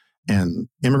and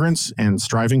immigrants and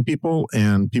striving people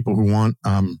and people who want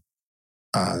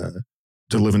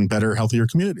to live in better, healthier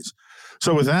communities.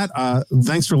 So with that,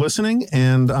 thanks for listening,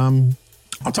 and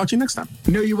I'll talk to you next time.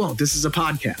 No, you won't. This is a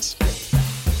podcast.